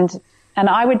 and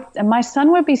my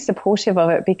son would be supportive of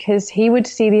it, because he would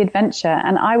see the adventure,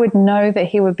 and I would know that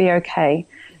he would be okay.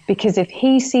 Because if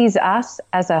he sees us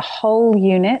as a whole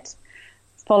unit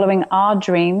following our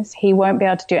dreams, he won't be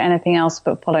able to do anything else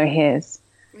but follow his.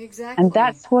 Exactly. And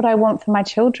that's what I want for my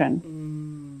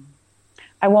children.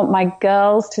 I want my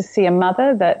girls to see a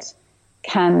mother that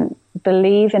can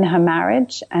believe in her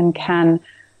marriage and can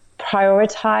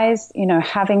prioritize,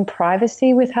 having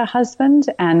privacy with her husband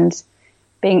and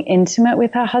being intimate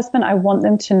with her husband. I want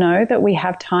them to know that we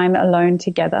have time alone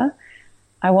together.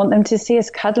 I want them to see us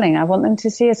cuddling. I want them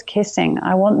to see us kissing.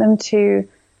 I want them to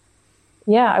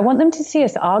see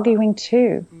us arguing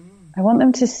too. I want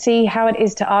them to see how it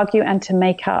is to argue and to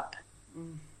make up.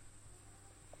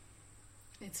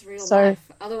 It's real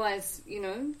life. Otherwise,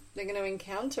 they're going to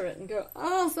encounter it and go,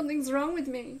 oh, something's wrong with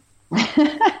me.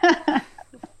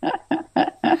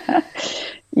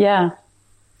 Yeah.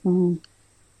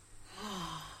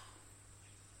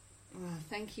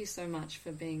 Thank you so much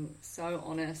for being so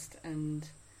honest and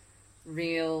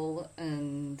real,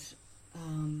 and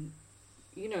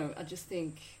I just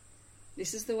think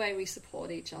this is the way we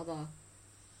support each other,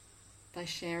 by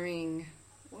sharing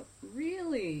what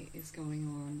really is going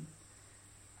on.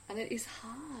 And it is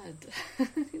hard.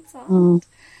 It's hard.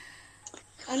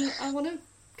 And I want to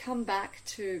come back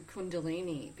to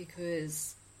Kundalini,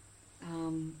 because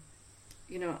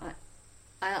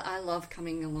I love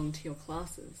coming along to your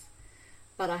classes.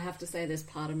 But I have to say there's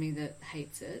part of me that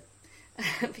hates it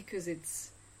because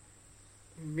it's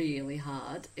really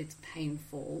hard. It's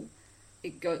painful.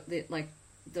 Like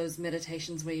those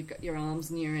meditations where you've got your arms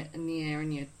in the air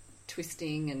and you're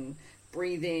twisting and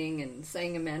breathing and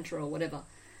saying a mantra or whatever.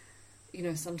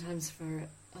 Sometimes for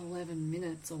 11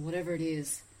 minutes or whatever it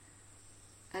is.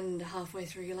 And halfway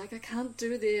through you're like, I can't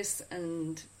do this.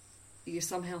 And you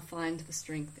somehow find the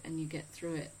strength and you get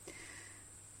through it.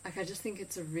 Like, I just think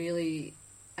it's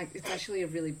actually a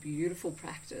really beautiful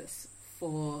practice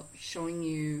for showing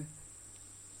you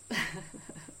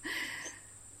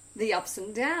the ups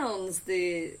and downs,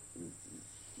 the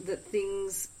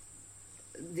things,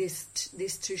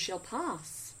 this too shall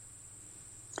pass.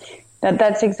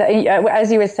 That's exactly,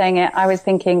 as you were saying it, I was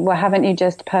thinking, well, haven't you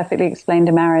just perfectly explained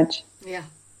a marriage? Yeah.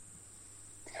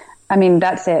 I mean,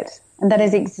 that's it. And that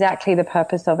is exactly the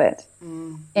purpose of it.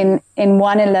 In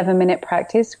one 11-minute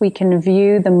practice, we can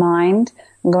view the mind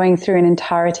going through an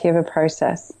entirety of a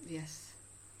process. Yes.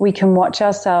 We can watch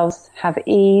ourselves have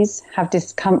ease, have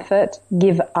discomfort,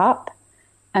 give up,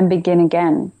 and begin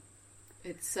again.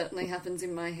 It certainly happens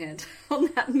in my head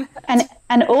on that mat.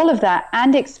 And all of that,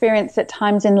 and experience at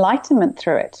times enlightenment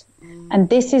through it. And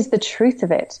this is the truth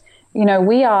of it.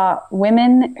 We are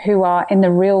women who are in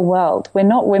the real world. We're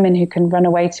not women who can run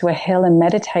away to a hill and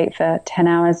meditate for 10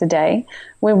 hours a day.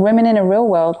 We're women in a real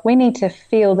world. We need to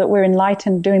feel that we're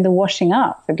enlightened doing the washing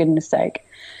up, for goodness sake.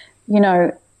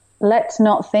 Let's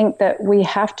not think that we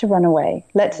have to run away.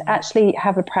 Let's actually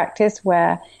have a practice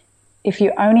where if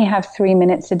you only have 3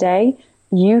 minutes a day,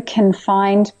 you can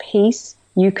find peace,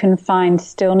 you can find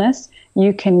stillness,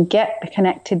 you can get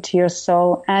connected to your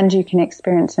soul, and you can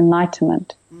experience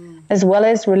enlightenment. As well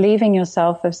as relieving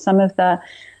yourself of some of the,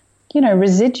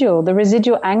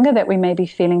 residual anger that we may be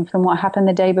feeling from what happened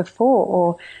the day before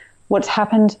or what's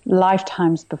happened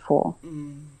lifetimes before.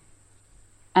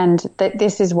 And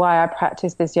this is why I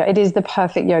practice this yoga. It is the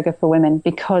perfect yoga for women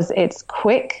because it's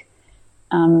quick,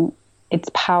 it's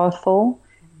powerful,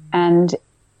 and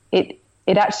it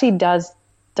actually does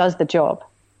the job.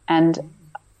 And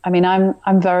I mean,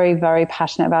 I'm very, very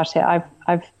passionate about it.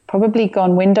 I've probably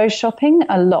gone window shopping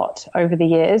a lot over the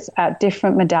years at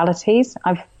different modalities.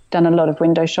 I've done a lot of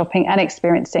window shopping and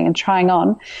experiencing and trying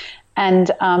on. And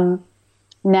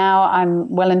now I'm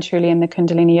well and truly in the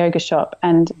Kundalini yoga shop,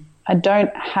 and I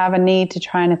don't have a need to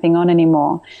try anything on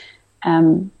anymore.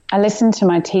 I listened to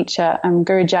my teacher,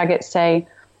 Guru Jagat, say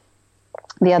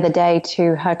the other day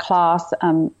to her class,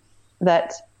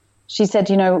 that she said,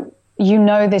 you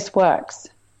know this works,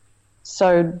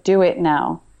 so do it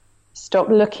now. Stop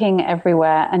looking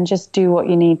everywhere and just do what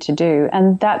you need to do.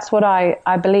 And that's what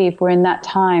I believe we're in that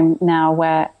time now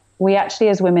where we actually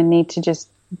as women need to just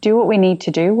do what we need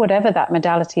to do, whatever that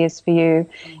modality is for you,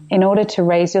 in order to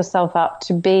raise yourself up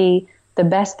to be the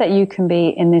best that you can be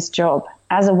in this job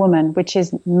as a woman, which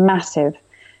is massive.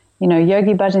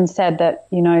 Yogi Bhajan said that,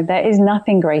 there is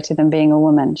nothing greater than being a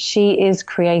woman. She is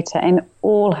creator in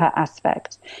all her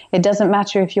aspects. It doesn't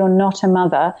matter if you're not a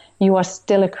mother, you are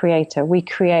still a creator. We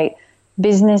create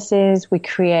businesses, we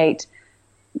create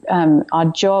our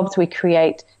jobs, we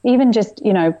create even just,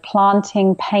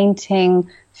 planting, painting,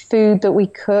 food that we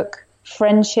cook,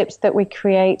 friendships that we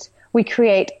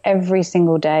create every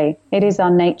single day. It is our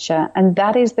nature. And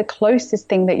that is the closest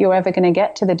thing that you're ever going to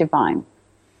get to the divine.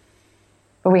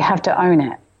 But we have to own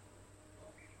it.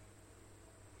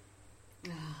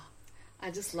 I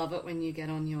just love it when you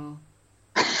get on your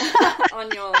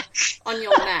on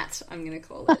your mat, I'm going to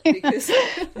call it, because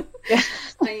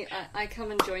I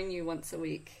come and join you once a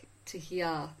week to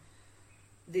hear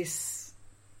this.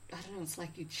 I don't know. It's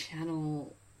like you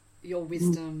channel your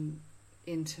wisdom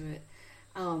into it,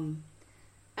 and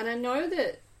I know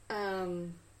that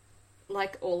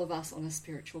like all of us on a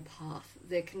spiritual path,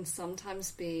 there can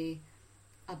sometimes be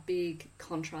a big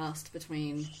contrast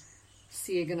between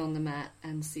Siagan on the mat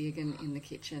and Siagan in the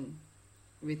kitchen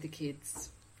with the kids,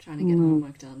 trying to get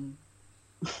homework done,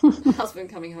 husband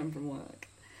coming home from work.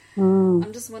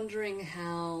 I'm just wondering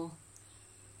how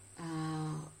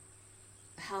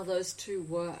those two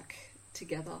work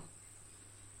together.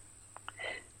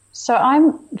 So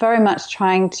I'm very much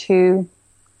trying to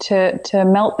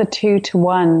melt the two to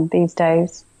one these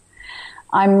days.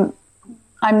 I'm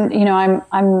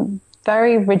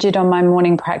very rigid on my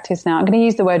morning practice now. I'm going to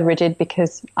use the word rigid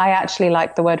because I actually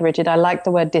like the word rigid. I like the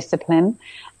word discipline,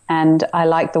 and I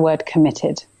like the word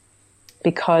committed,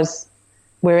 because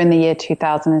we're in the year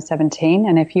 2017.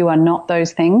 And if you are not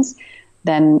those things,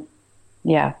 then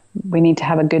we need to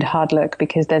have a good hard look,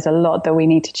 because there's a lot that we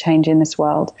need to change in this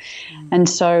world. And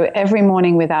so every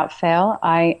morning without fail,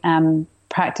 I am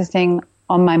practicing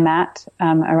on my mat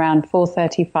around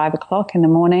 4:30, 5 o'clock in the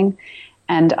morning.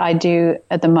 And I do,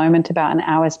 at the moment, about an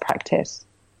hour's practice.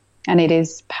 And it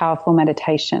is powerful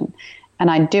meditation.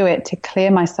 And I do it to clear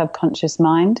my subconscious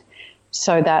mind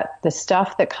so that the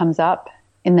stuff that comes up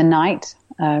in the night,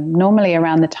 normally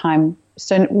around the time,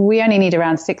 so we only need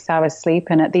around 6 hours sleep.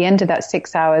 And at the end of that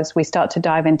 6 hours, we start to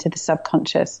dive into the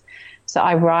subconscious. So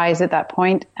I rise at that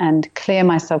point and clear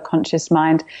my subconscious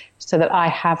mind so that I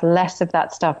have less of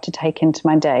that stuff to take into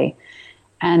my day.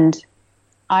 And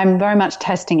I'm very much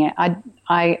testing it.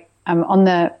 I am on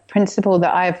the principle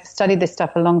that I've studied this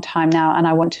stuff a long time now, and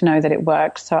I want to know that it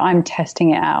works. So I'm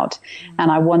testing it out,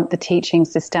 and I want the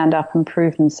teachings to stand up and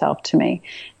prove themselves to me.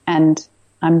 And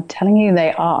I'm telling you,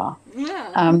 they are.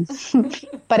 Yeah.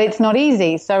 But it's not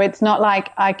easy. So it's not like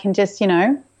I can just,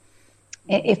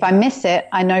 if I miss it,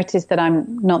 I notice that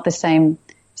I'm not the same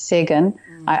Siagan.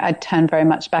 I turn very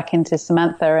much back into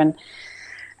Samantha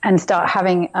and start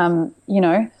having,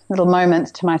 little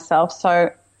moments to myself.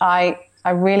 So I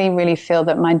really, really feel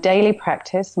that my daily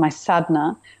practice, my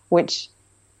sadhana, which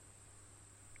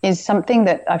is something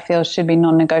that I feel should be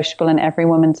non-negotiable in every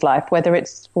woman's life, whether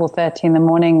it's 4:30 in the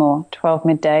morning or 12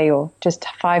 midday or just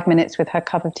 5 minutes with her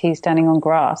cup of tea standing on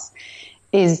grass,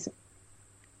 is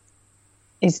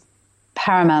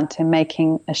paramount in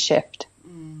making a shift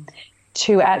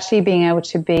to actually being able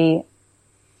to be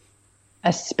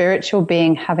a spiritual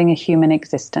being having a human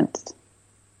existence.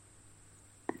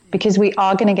 Because we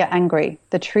are going to get angry.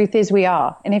 The truth is we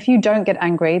are. And if you don't get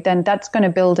angry, then that's going to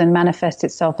build and manifest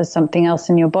itself as something else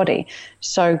in your body.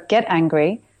 So get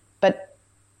angry, but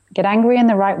get angry in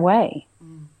the right way.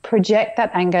 Project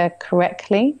that anger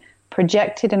correctly.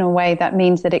 Project it in a way that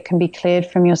means that it can be cleared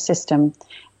from your system.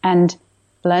 And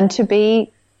learn to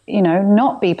be,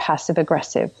 not be passive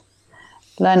aggressive.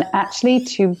 Learn actually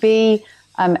to be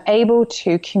able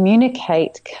to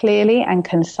communicate clearly and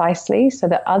concisely so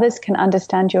that others can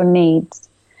understand your needs.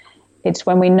 It's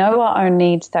when we know our own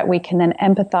needs that we can then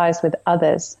empathize with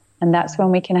others. And that's when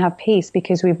we can have peace,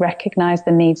 because we recognize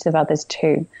the needs of others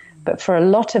too. But for a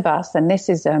lot of us, and this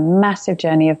is a massive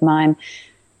journey of mine,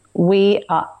 we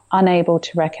are unable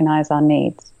to recognize our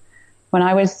needs. When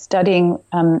I was studying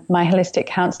my holistic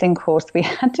counseling course, we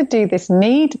had to do this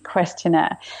need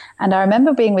questionnaire. And I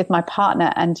remember being with my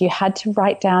partner, and you had to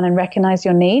write down and recognize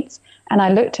your needs. And I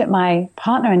looked at my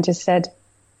partner and just said,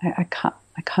 I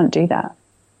can't do that.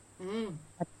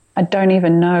 I don't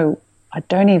even know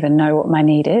what my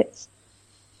need is.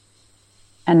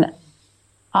 And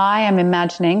I am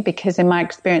imagining, because in my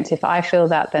experience, if I feel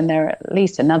that, then there are at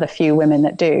least another few women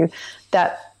that do,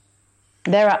 that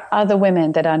there are other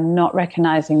women that are not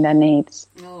recognizing their needs.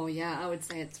 Oh, yeah, I would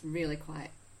say it's really quite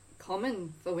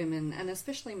common for women, and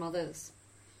especially mothers.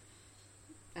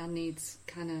 Our needs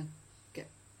kind of get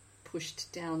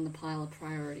pushed down the pile of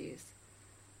priorities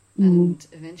and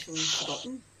eventually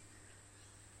forgotten.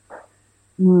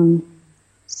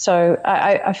 So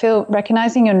I feel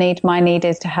recognizing your need, my need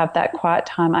is to have that quiet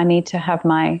time. I need to have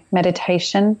my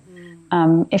meditation.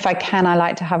 If I can, I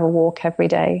like to have a walk every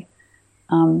day.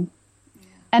 And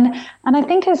I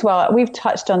think as well, we've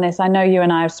touched on this. I know you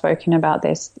and I have spoken about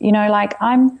this. You know, like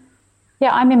I'm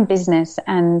in business,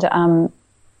 and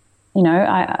you know,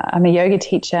 I'm a yoga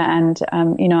teacher, and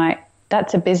you know,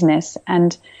 that's a business,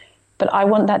 but I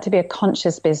want that to be a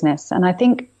conscious business. And I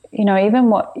think, you know, even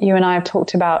what you and I have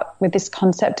talked about with this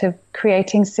concept of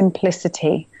creating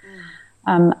simplicity,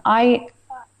 I've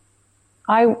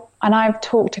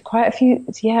talked to quite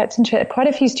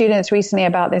a few students recently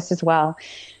about this as well.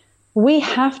 We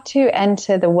have to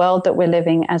enter the world that we're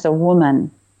living as a woman.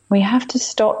 We have to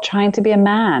stop trying to be a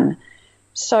man.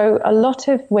 So a lot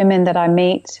of women that I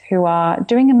meet who are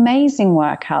doing amazing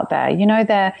work out there, you know,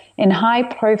 they're in high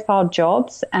profile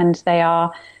jobs and they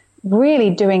are really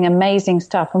doing amazing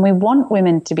stuff. And we want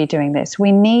women to be doing this.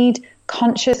 We need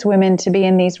conscious women to be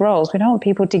in these roles. We don't want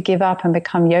people to give up and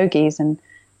become yogis and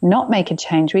not make a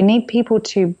change. We need people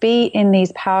to be in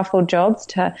these powerful jobs,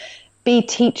 to be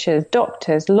teachers,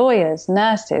 doctors, lawyers,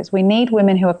 nurses. We need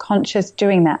women who are conscious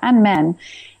doing that, and men.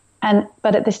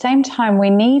 But at the same time, we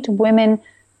need women,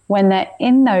 when they're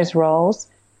in those roles,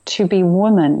 to be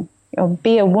women, or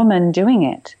be a woman doing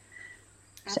it.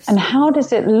 Absolutely. And how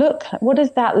does it look? What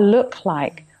does that look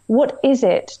like? What is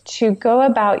it to go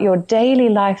about your daily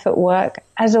life at work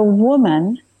as a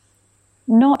woman,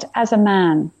 not as a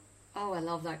man? Oh, I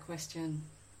love that question.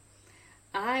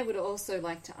 I would also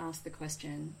like to ask the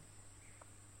question,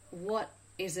 what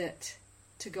is it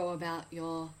to go about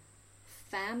your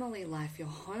family life, your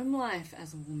home life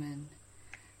as a woman?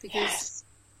 Because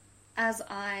as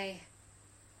I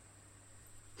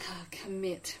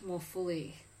commit more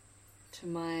fully to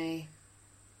my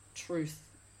truth,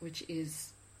 which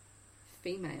is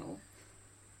female,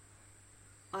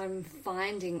 I'm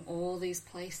finding all these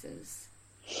places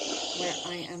where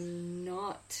I am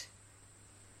not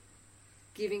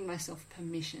giving myself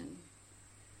permission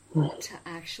to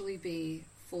actually be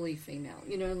fully female.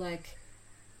 You know, like,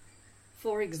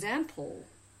 for example,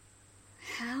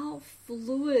 how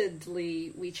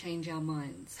fluidly we change our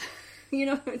minds. You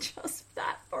know, just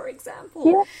that, for example.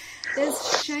 Yeah.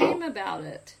 There's shame about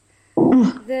it.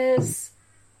 There's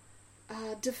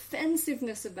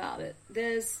defensiveness about it.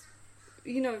 There's,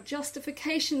 you know,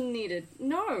 justification needed.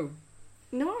 No.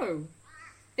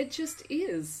 It just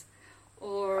is.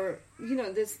 Or, you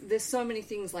know, there's so many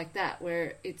things like that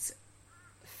where it's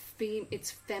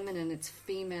feminine, it's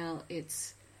female,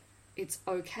 it's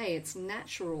okay, it's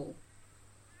natural.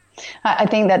 I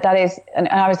think that is, and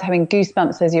I was having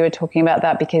goosebumps as you were talking about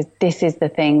that, because this is the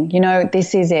thing, you know,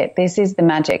 this is it. This is the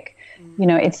magic. You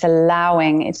know, it's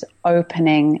allowing, it's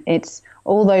opening, it's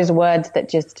all those words that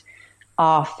just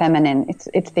are feminine.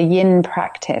 It's the yin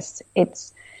practice.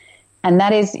 And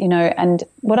that is, you know, and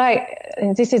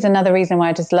this is another reason why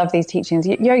I just love these teachings.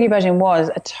 Yogi Bhajan was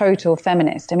a total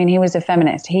feminist. I mean, he was a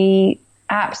feminist. He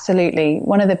absolutely,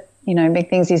 one of the, you know, big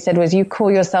things he said was, you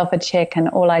call yourself a chick and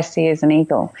all I see is an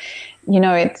eagle. You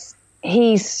know,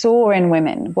 he saw in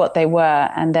women what they were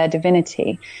and their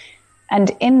divinity. And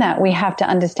in that, we have to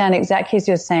understand, exactly as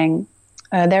you're saying,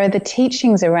 there are the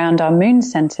teachings around our moon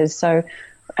centers. So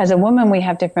as a woman, we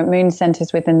have different moon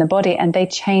centers within the body, and they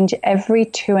change every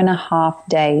 2.5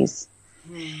 days.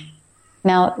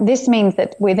 Now, this means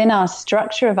that within our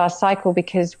structure of our cycle,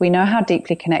 because we know how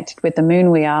deeply connected with the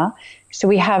moon we are, so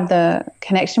we have the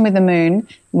connection with the moon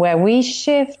where we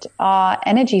shift our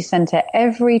energy center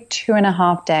every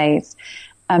 2.5 days.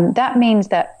 That means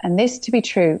that, and this to be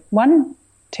true, one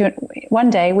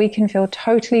day we can feel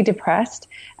totally depressed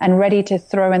and ready to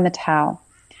throw in the towel.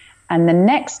 And the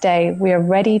next day we are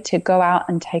ready to go out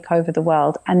and take over the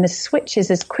world. And the switch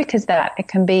is as quick as that. It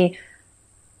can be,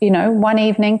 you know, one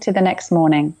evening to the next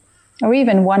morning, or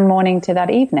even one morning to that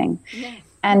evening. Yeah.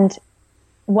 And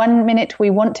one minute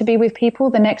we want to be with people,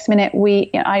 the next minute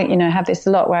I have this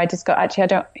a lot where I just go, actually,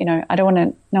 I don't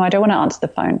want to answer the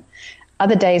phone.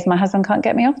 Other days my husband can't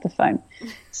get me off the phone.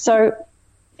 So,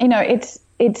 you know, it's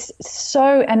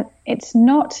so, and it's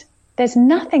not, there's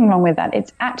nothing wrong with that.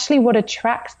 It's actually what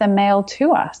attracts the male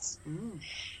to us,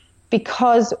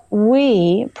 because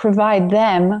we provide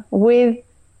them with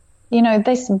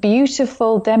this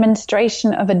beautiful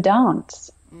demonstration of a dance.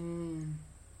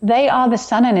 They are the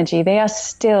sun energy. They are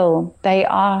still, they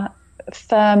are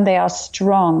firm, they are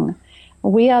strong.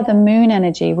 We are the moon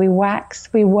energy. We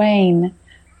wax, we wane,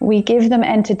 we give them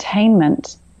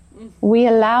entertainment. We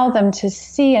allow them to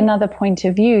see another point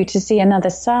of view, to see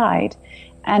another side.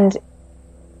 And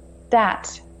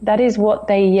that is what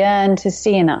they yearn to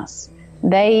see in us.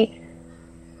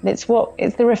 It's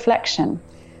the reflection.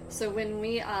 So when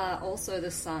we are also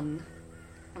the sun,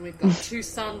 and we've got two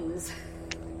suns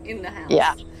in the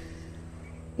house.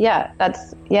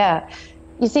 Yeah.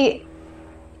 You see,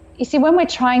 when we're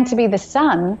trying to be the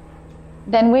sun,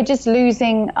 then we're just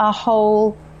losing our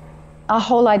whole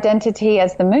identity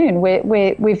as the moon.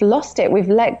 We've lost it. We've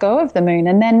let go of the moon.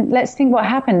 And then let's think what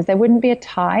happens. There wouldn't be a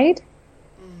tide.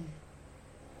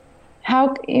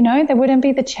 How, there wouldn't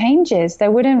be the changes.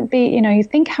 There wouldn't be, you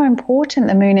think how important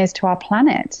the moon is to our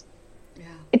planet. Yeah.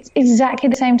 It's exactly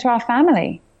the same to our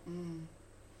family.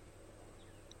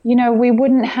 We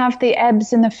wouldn't have the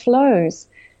ebbs and the flows.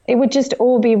 It would just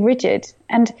all be rigid.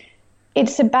 And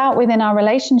it's about, within our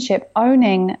relationship,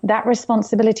 owning that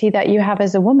responsibility that you have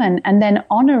as a woman, and then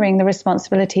honoring the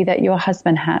responsibility that your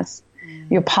husband has,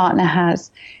 your partner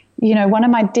has. One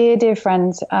of my dear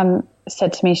friends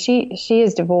said to me, she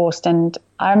is divorced, and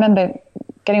I remember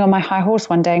getting on my high horse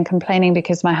one day and complaining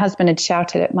because my husband had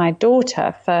shouted at my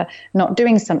daughter for not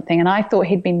doing something, and I thought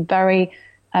he'd been very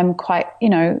quite,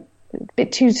 a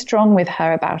bit too strong with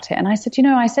her about it. And I said,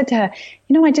 I said to her,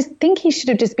 I just think he should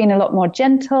have just been a lot more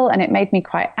gentle, and it made me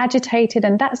quite agitated.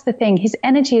 And that's the thing. His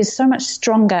energy is so much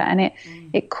stronger, and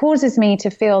it causes me to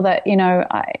feel that,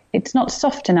 it's not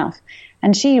soft enough.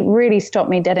 And she really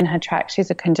stopped me dead in her tracks. She's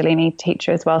a Kundalini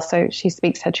teacher as well, so she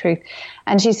speaks her truth.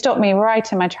 And she stopped me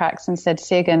right in my tracks and said,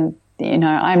 Sigan,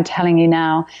 I'm telling you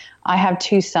now, I have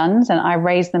two sons and I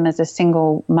raised them as a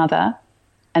single mother.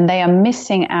 And they are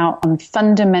missing out on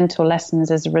fundamental lessons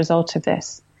as a result of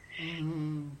this.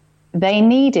 They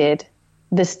needed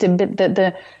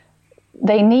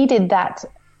they needed that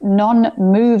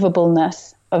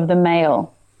non-movableness of the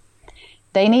male.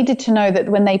 They needed to know that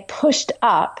when they pushed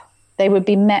up, they would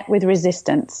be met with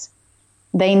resistance.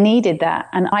 They needed that,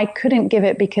 and I couldn't give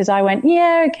it because I went,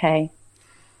 yeah, okay.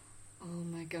 Oh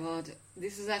my God,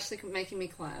 this is actually making me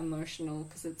quite emotional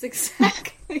because it's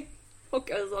exactly what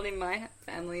goes on in my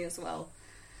family as well.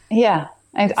 Yeah,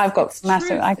 I've got massive,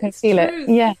 truth. I can It's feel truth.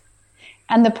 it. Yeah.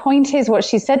 And the point is, what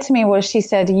she said to me was, she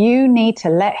said, you need to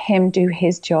let him do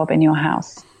his job in your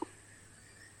house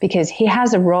because he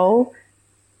has a role.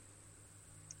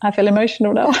 I feel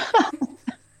emotional now.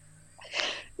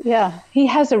 Yeah, he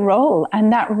has a role,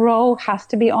 and that role has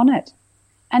to be honored.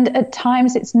 And at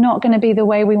times it's not going to be the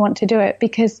way we want to do it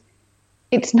because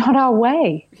it's not our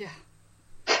way. Yeah.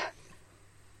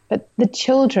 But the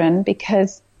children,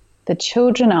 because the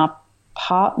children are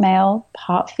part male,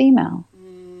 part female.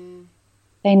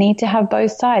 They need to have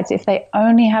both sides. If they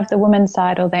only have the woman's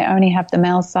side or they only have the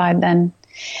male side, then...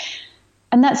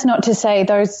 And that's not to say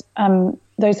those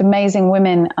amazing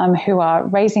women who are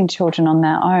raising children on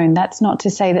their own, that's not to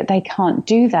say that they can't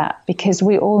do that, because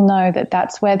we all know that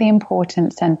that's where the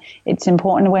importance, and it's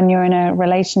important when you're in a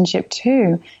relationship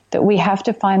too, that we have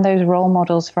to find those role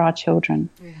models for our children.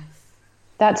 Yes.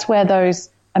 That's where those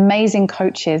amazing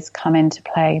coaches come into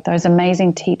play, those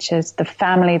amazing teachers, the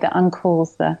family, the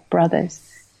uncles, the brothers. Yeah.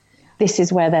 This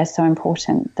is where they're so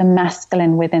important, the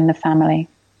masculine within the family.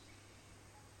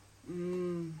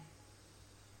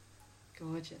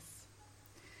 Gorgeous.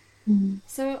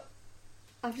 So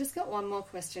I've just got one more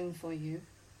question for you.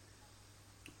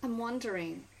 I'm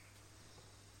wondering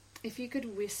if you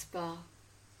could whisper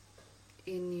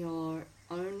in your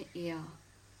own ear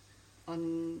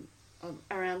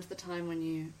around the time when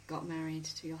you got married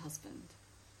to your husband,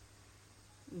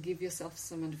 and give yourself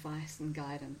some advice and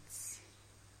guidance.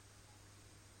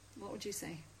 What would you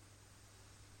say?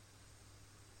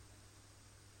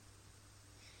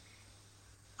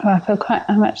 Oh,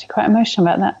 I'm actually quite emotional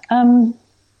about that.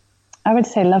 I would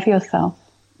say love yourself.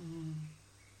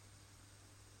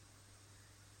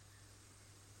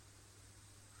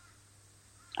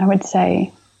 I would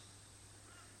say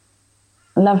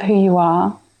love who you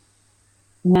are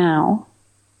now,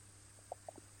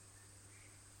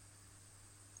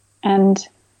 and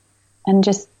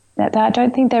just that I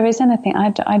don't think there is anything.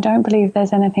 I don't believe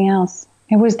there's anything else.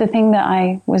 It was the thing that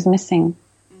I was missing.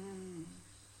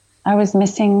 I was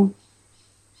missing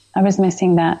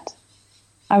that.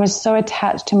 I was so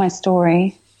attached to my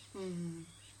story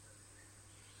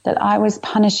that I was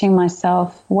punishing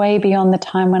myself way beyond the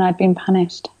time when I'd been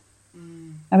punished.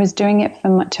 I was doing it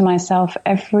to myself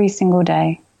every single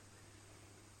day.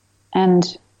 And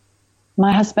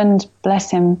my husband,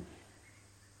 bless him,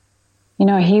 you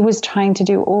know, he was trying to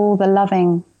do all the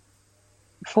loving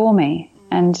for me,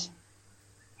 and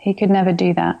he could never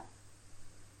do that.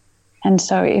 And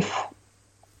so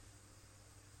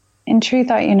in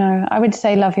truth, I would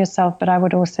say love yourself, but I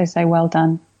would also say well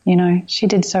done. You know, she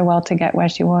did so well to get where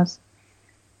she was.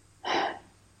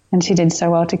 And she did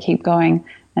so well to keep going.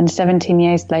 And 17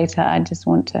 years later, I just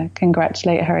want to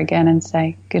congratulate her again and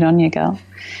say, good on you, girl.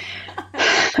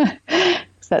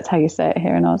 Because that's how you say it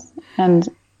here in Oz. And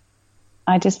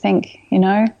I just think, you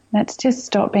know, let's just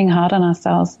stop being hard on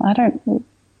ourselves.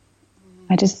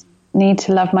 I just need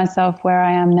to love myself where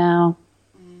I am now.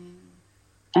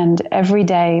 And every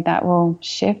day that will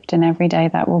shift, and every day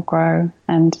that will grow.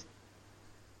 And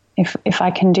if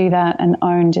I can do that and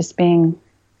own just being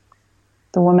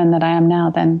the woman that I am now,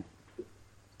 then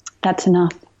that's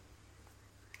enough.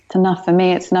 It's enough for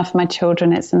me. It's enough for my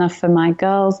children. It's enough for my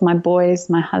girls, my boys,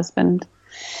 my husband.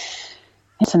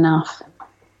 It's enough.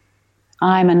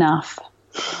 I'm enough.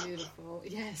 Beautiful.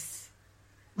 Yes.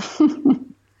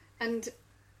 And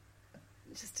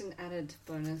just an added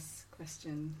bonus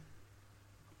question.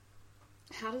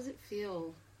 How does it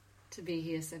feel to be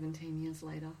here 17 years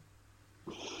later?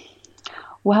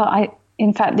 Well,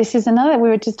 in fact, this is another, we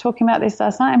were just talking about this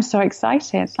last night. I'm so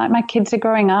excited. It's like my kids are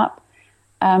growing up.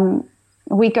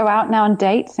 We go out now on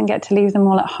dates and get to leave them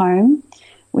all at home.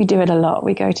 We do it a lot.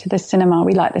 We go to the cinema.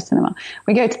 We like the cinema.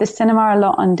 We go to the cinema a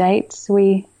lot on dates.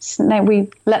 We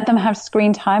let them have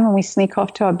screen time and we sneak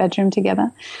off to our bedroom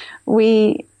together.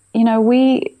 We're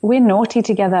naughty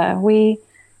together.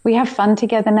 We have fun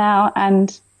together now,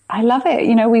 and I love it.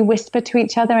 You know, we whisper to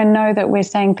each other and know that we're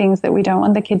saying things that we don't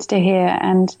want the kids to hear,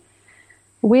 and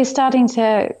we're starting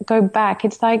to go back.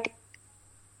 It's like,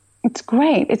 it's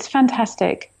great. It's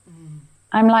fantastic.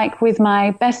 I'm like with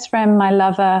my best friend, my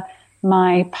lover,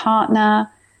 my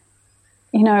partner,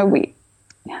 you know,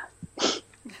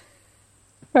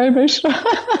 very emotional.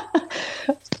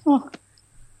 Oh.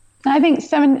 I think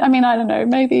I don't know,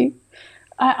 maybe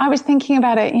I was thinking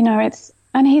about it, you know,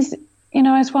 and he's, you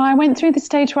know, as well, I went through the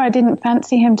stage where I didn't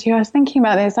fancy him too. I was thinking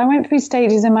about this. I went through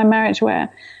stages in my marriage where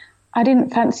I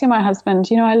didn't fancy my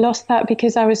husband. You know, I lost that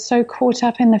because I was so caught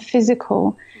up in the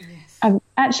physical. Yes. I'm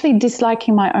actually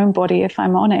disliking my own body, if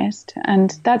I'm honest.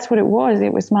 And that's what it was.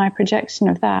 It was my projection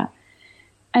of that.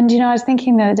 And, you know, I was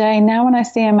thinking the other day, now when I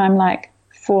see him, I'm like,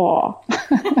 4.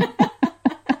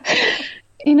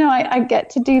 You know, I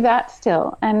get to do that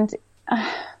still. And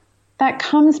that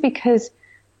comes because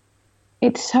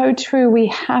it's so true. We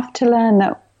have to learn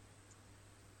that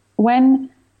when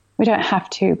we don't have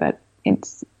to, but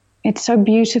it's so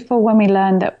beautiful when we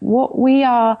learn that what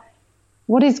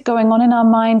is going on in our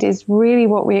mind is really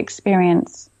what we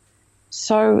experience.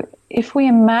 So if we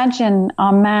imagine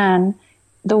our man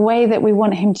the way that we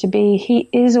want him to be, he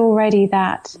is already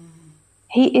that.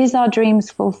 He is our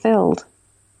dreams fulfilled.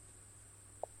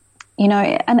 You know,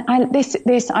 and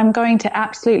I'm going to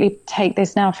absolutely take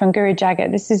this now from Guru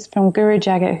Jagat. This is from Guru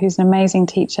Jagat, who's an amazing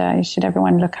teacher. You should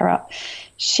everyone look her up.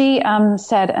 She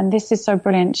said, and this is so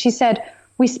brilliant, she said,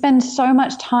 we spend so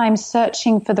much time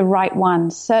searching for the right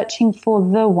one, searching for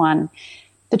the one.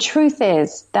 The truth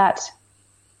is that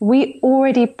we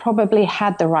already probably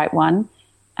had the right one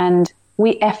and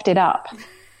we effed it up.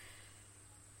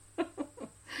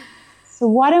 So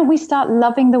why don't we start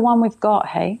loving the one we've got,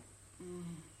 hey?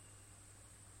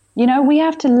 You know, we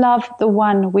have to love the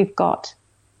one we've got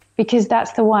because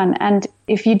that's the one. And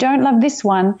if you don't love this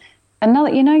one, you're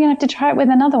going to have to try it with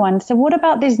another one. So what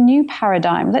about this new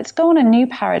paradigm? Let's go on a new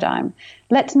paradigm.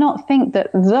 Let's not think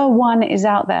that the one is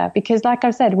out there because, like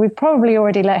I said, we've probably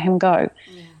already let him go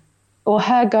or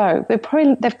her go.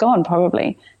 They've gone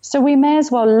probably. So we may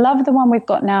as well love the one we've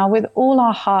got now with all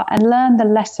our heart and learn the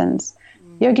lessons.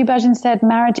 Yogi Bhajan said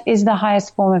marriage is the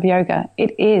highest form of yoga.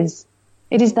 It is.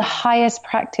 It is the highest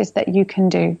practice that you can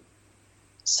do.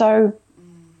 So,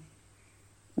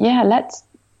 yeah, let's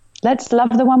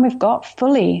love the one we've got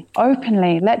fully,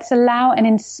 openly. Let's allow and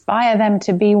inspire them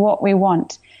to be what we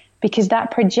want because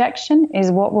that projection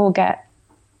is what we'll get.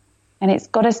 And it's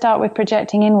got to start with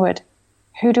projecting inward.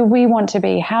 Who do we want to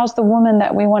be? How's the woman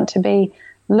that we want to be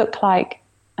look like?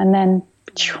 And then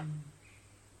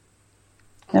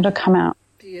it'll come out.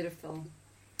 Beautiful.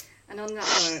 And on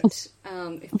that note,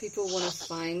 if people want to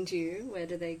find you, where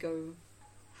do they go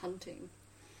hunting?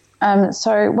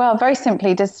 Very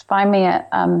simply, just find me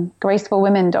at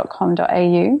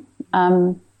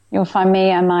gracefulwomen.com.au. You'll find me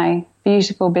and my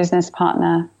beautiful business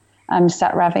partner,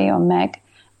 Sat Ravi or Meg.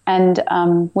 And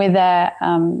we're there.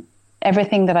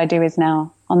 Everything that I do is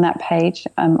now on that page,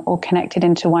 all connected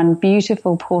into one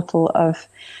beautiful portal of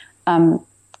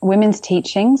women's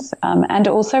teachings, and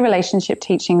also relationship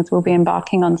teachings. We'll be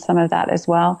embarking on some of that as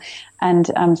well. And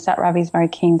Sat Ravi is very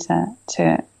keen to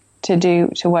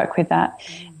work with that.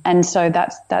 And so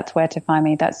that's where to find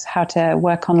me. That's how to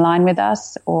work online with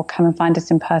us, or come and find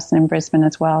us in person in Brisbane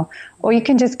as well. Or you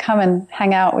can just come and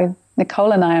hang out with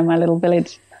Nicole and I in my little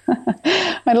village,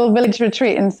 my little village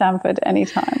retreat in Sanford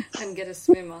anytime. And get a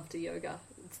swim after yoga.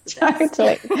 It's the best.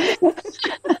 Totally.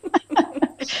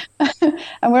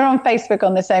 And we're on Facebook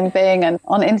on the same thing, and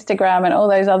on Instagram and all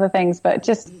those other things. But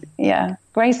just,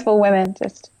 graceful women,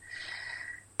 just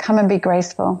come and be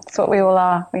graceful. It's what we all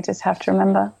are. We just have to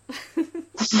remember.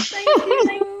 Thank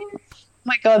you. Oh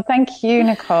my God, thank you,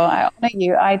 Nicole. I honor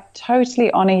you. I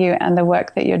totally honor you and the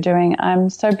work that you're doing. I'm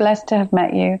so blessed to have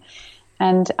met you.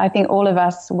 And I think all of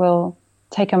us will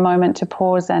take a moment to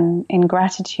pause and in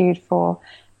gratitude for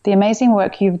the amazing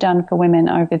work you've done for women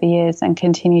over the years and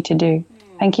continue to do.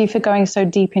 Thank you for going so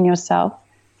deep in yourself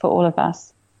for all of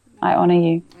us. I honor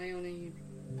you. I honor you.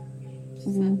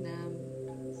 Sat Nam.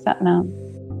 Sat Nam.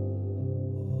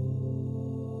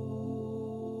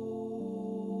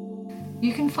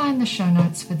 You can find the show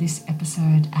notes for this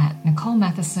episode at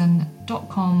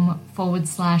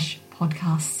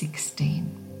nicolematheson.com/podcast16.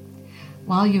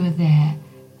 While you are there,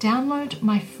 download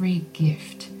my free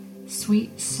gift,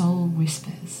 Sweet Soul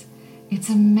Whispers. It's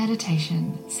a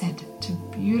meditation set to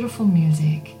beautiful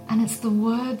music, and it's the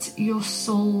words your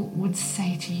soul would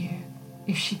say to you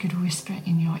if she could whisper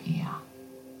in your ear.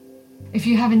 If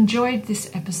you have enjoyed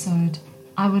this episode,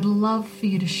 I would love for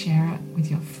you to share it with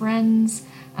your friends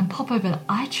and pop over to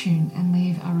iTunes and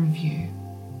leave a review.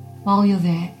 While you're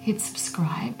there, hit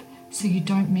subscribe so you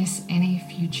don't miss any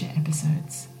future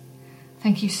episodes.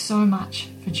 Thank you so much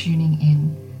for tuning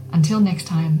in. Until next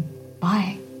time,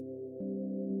 bye.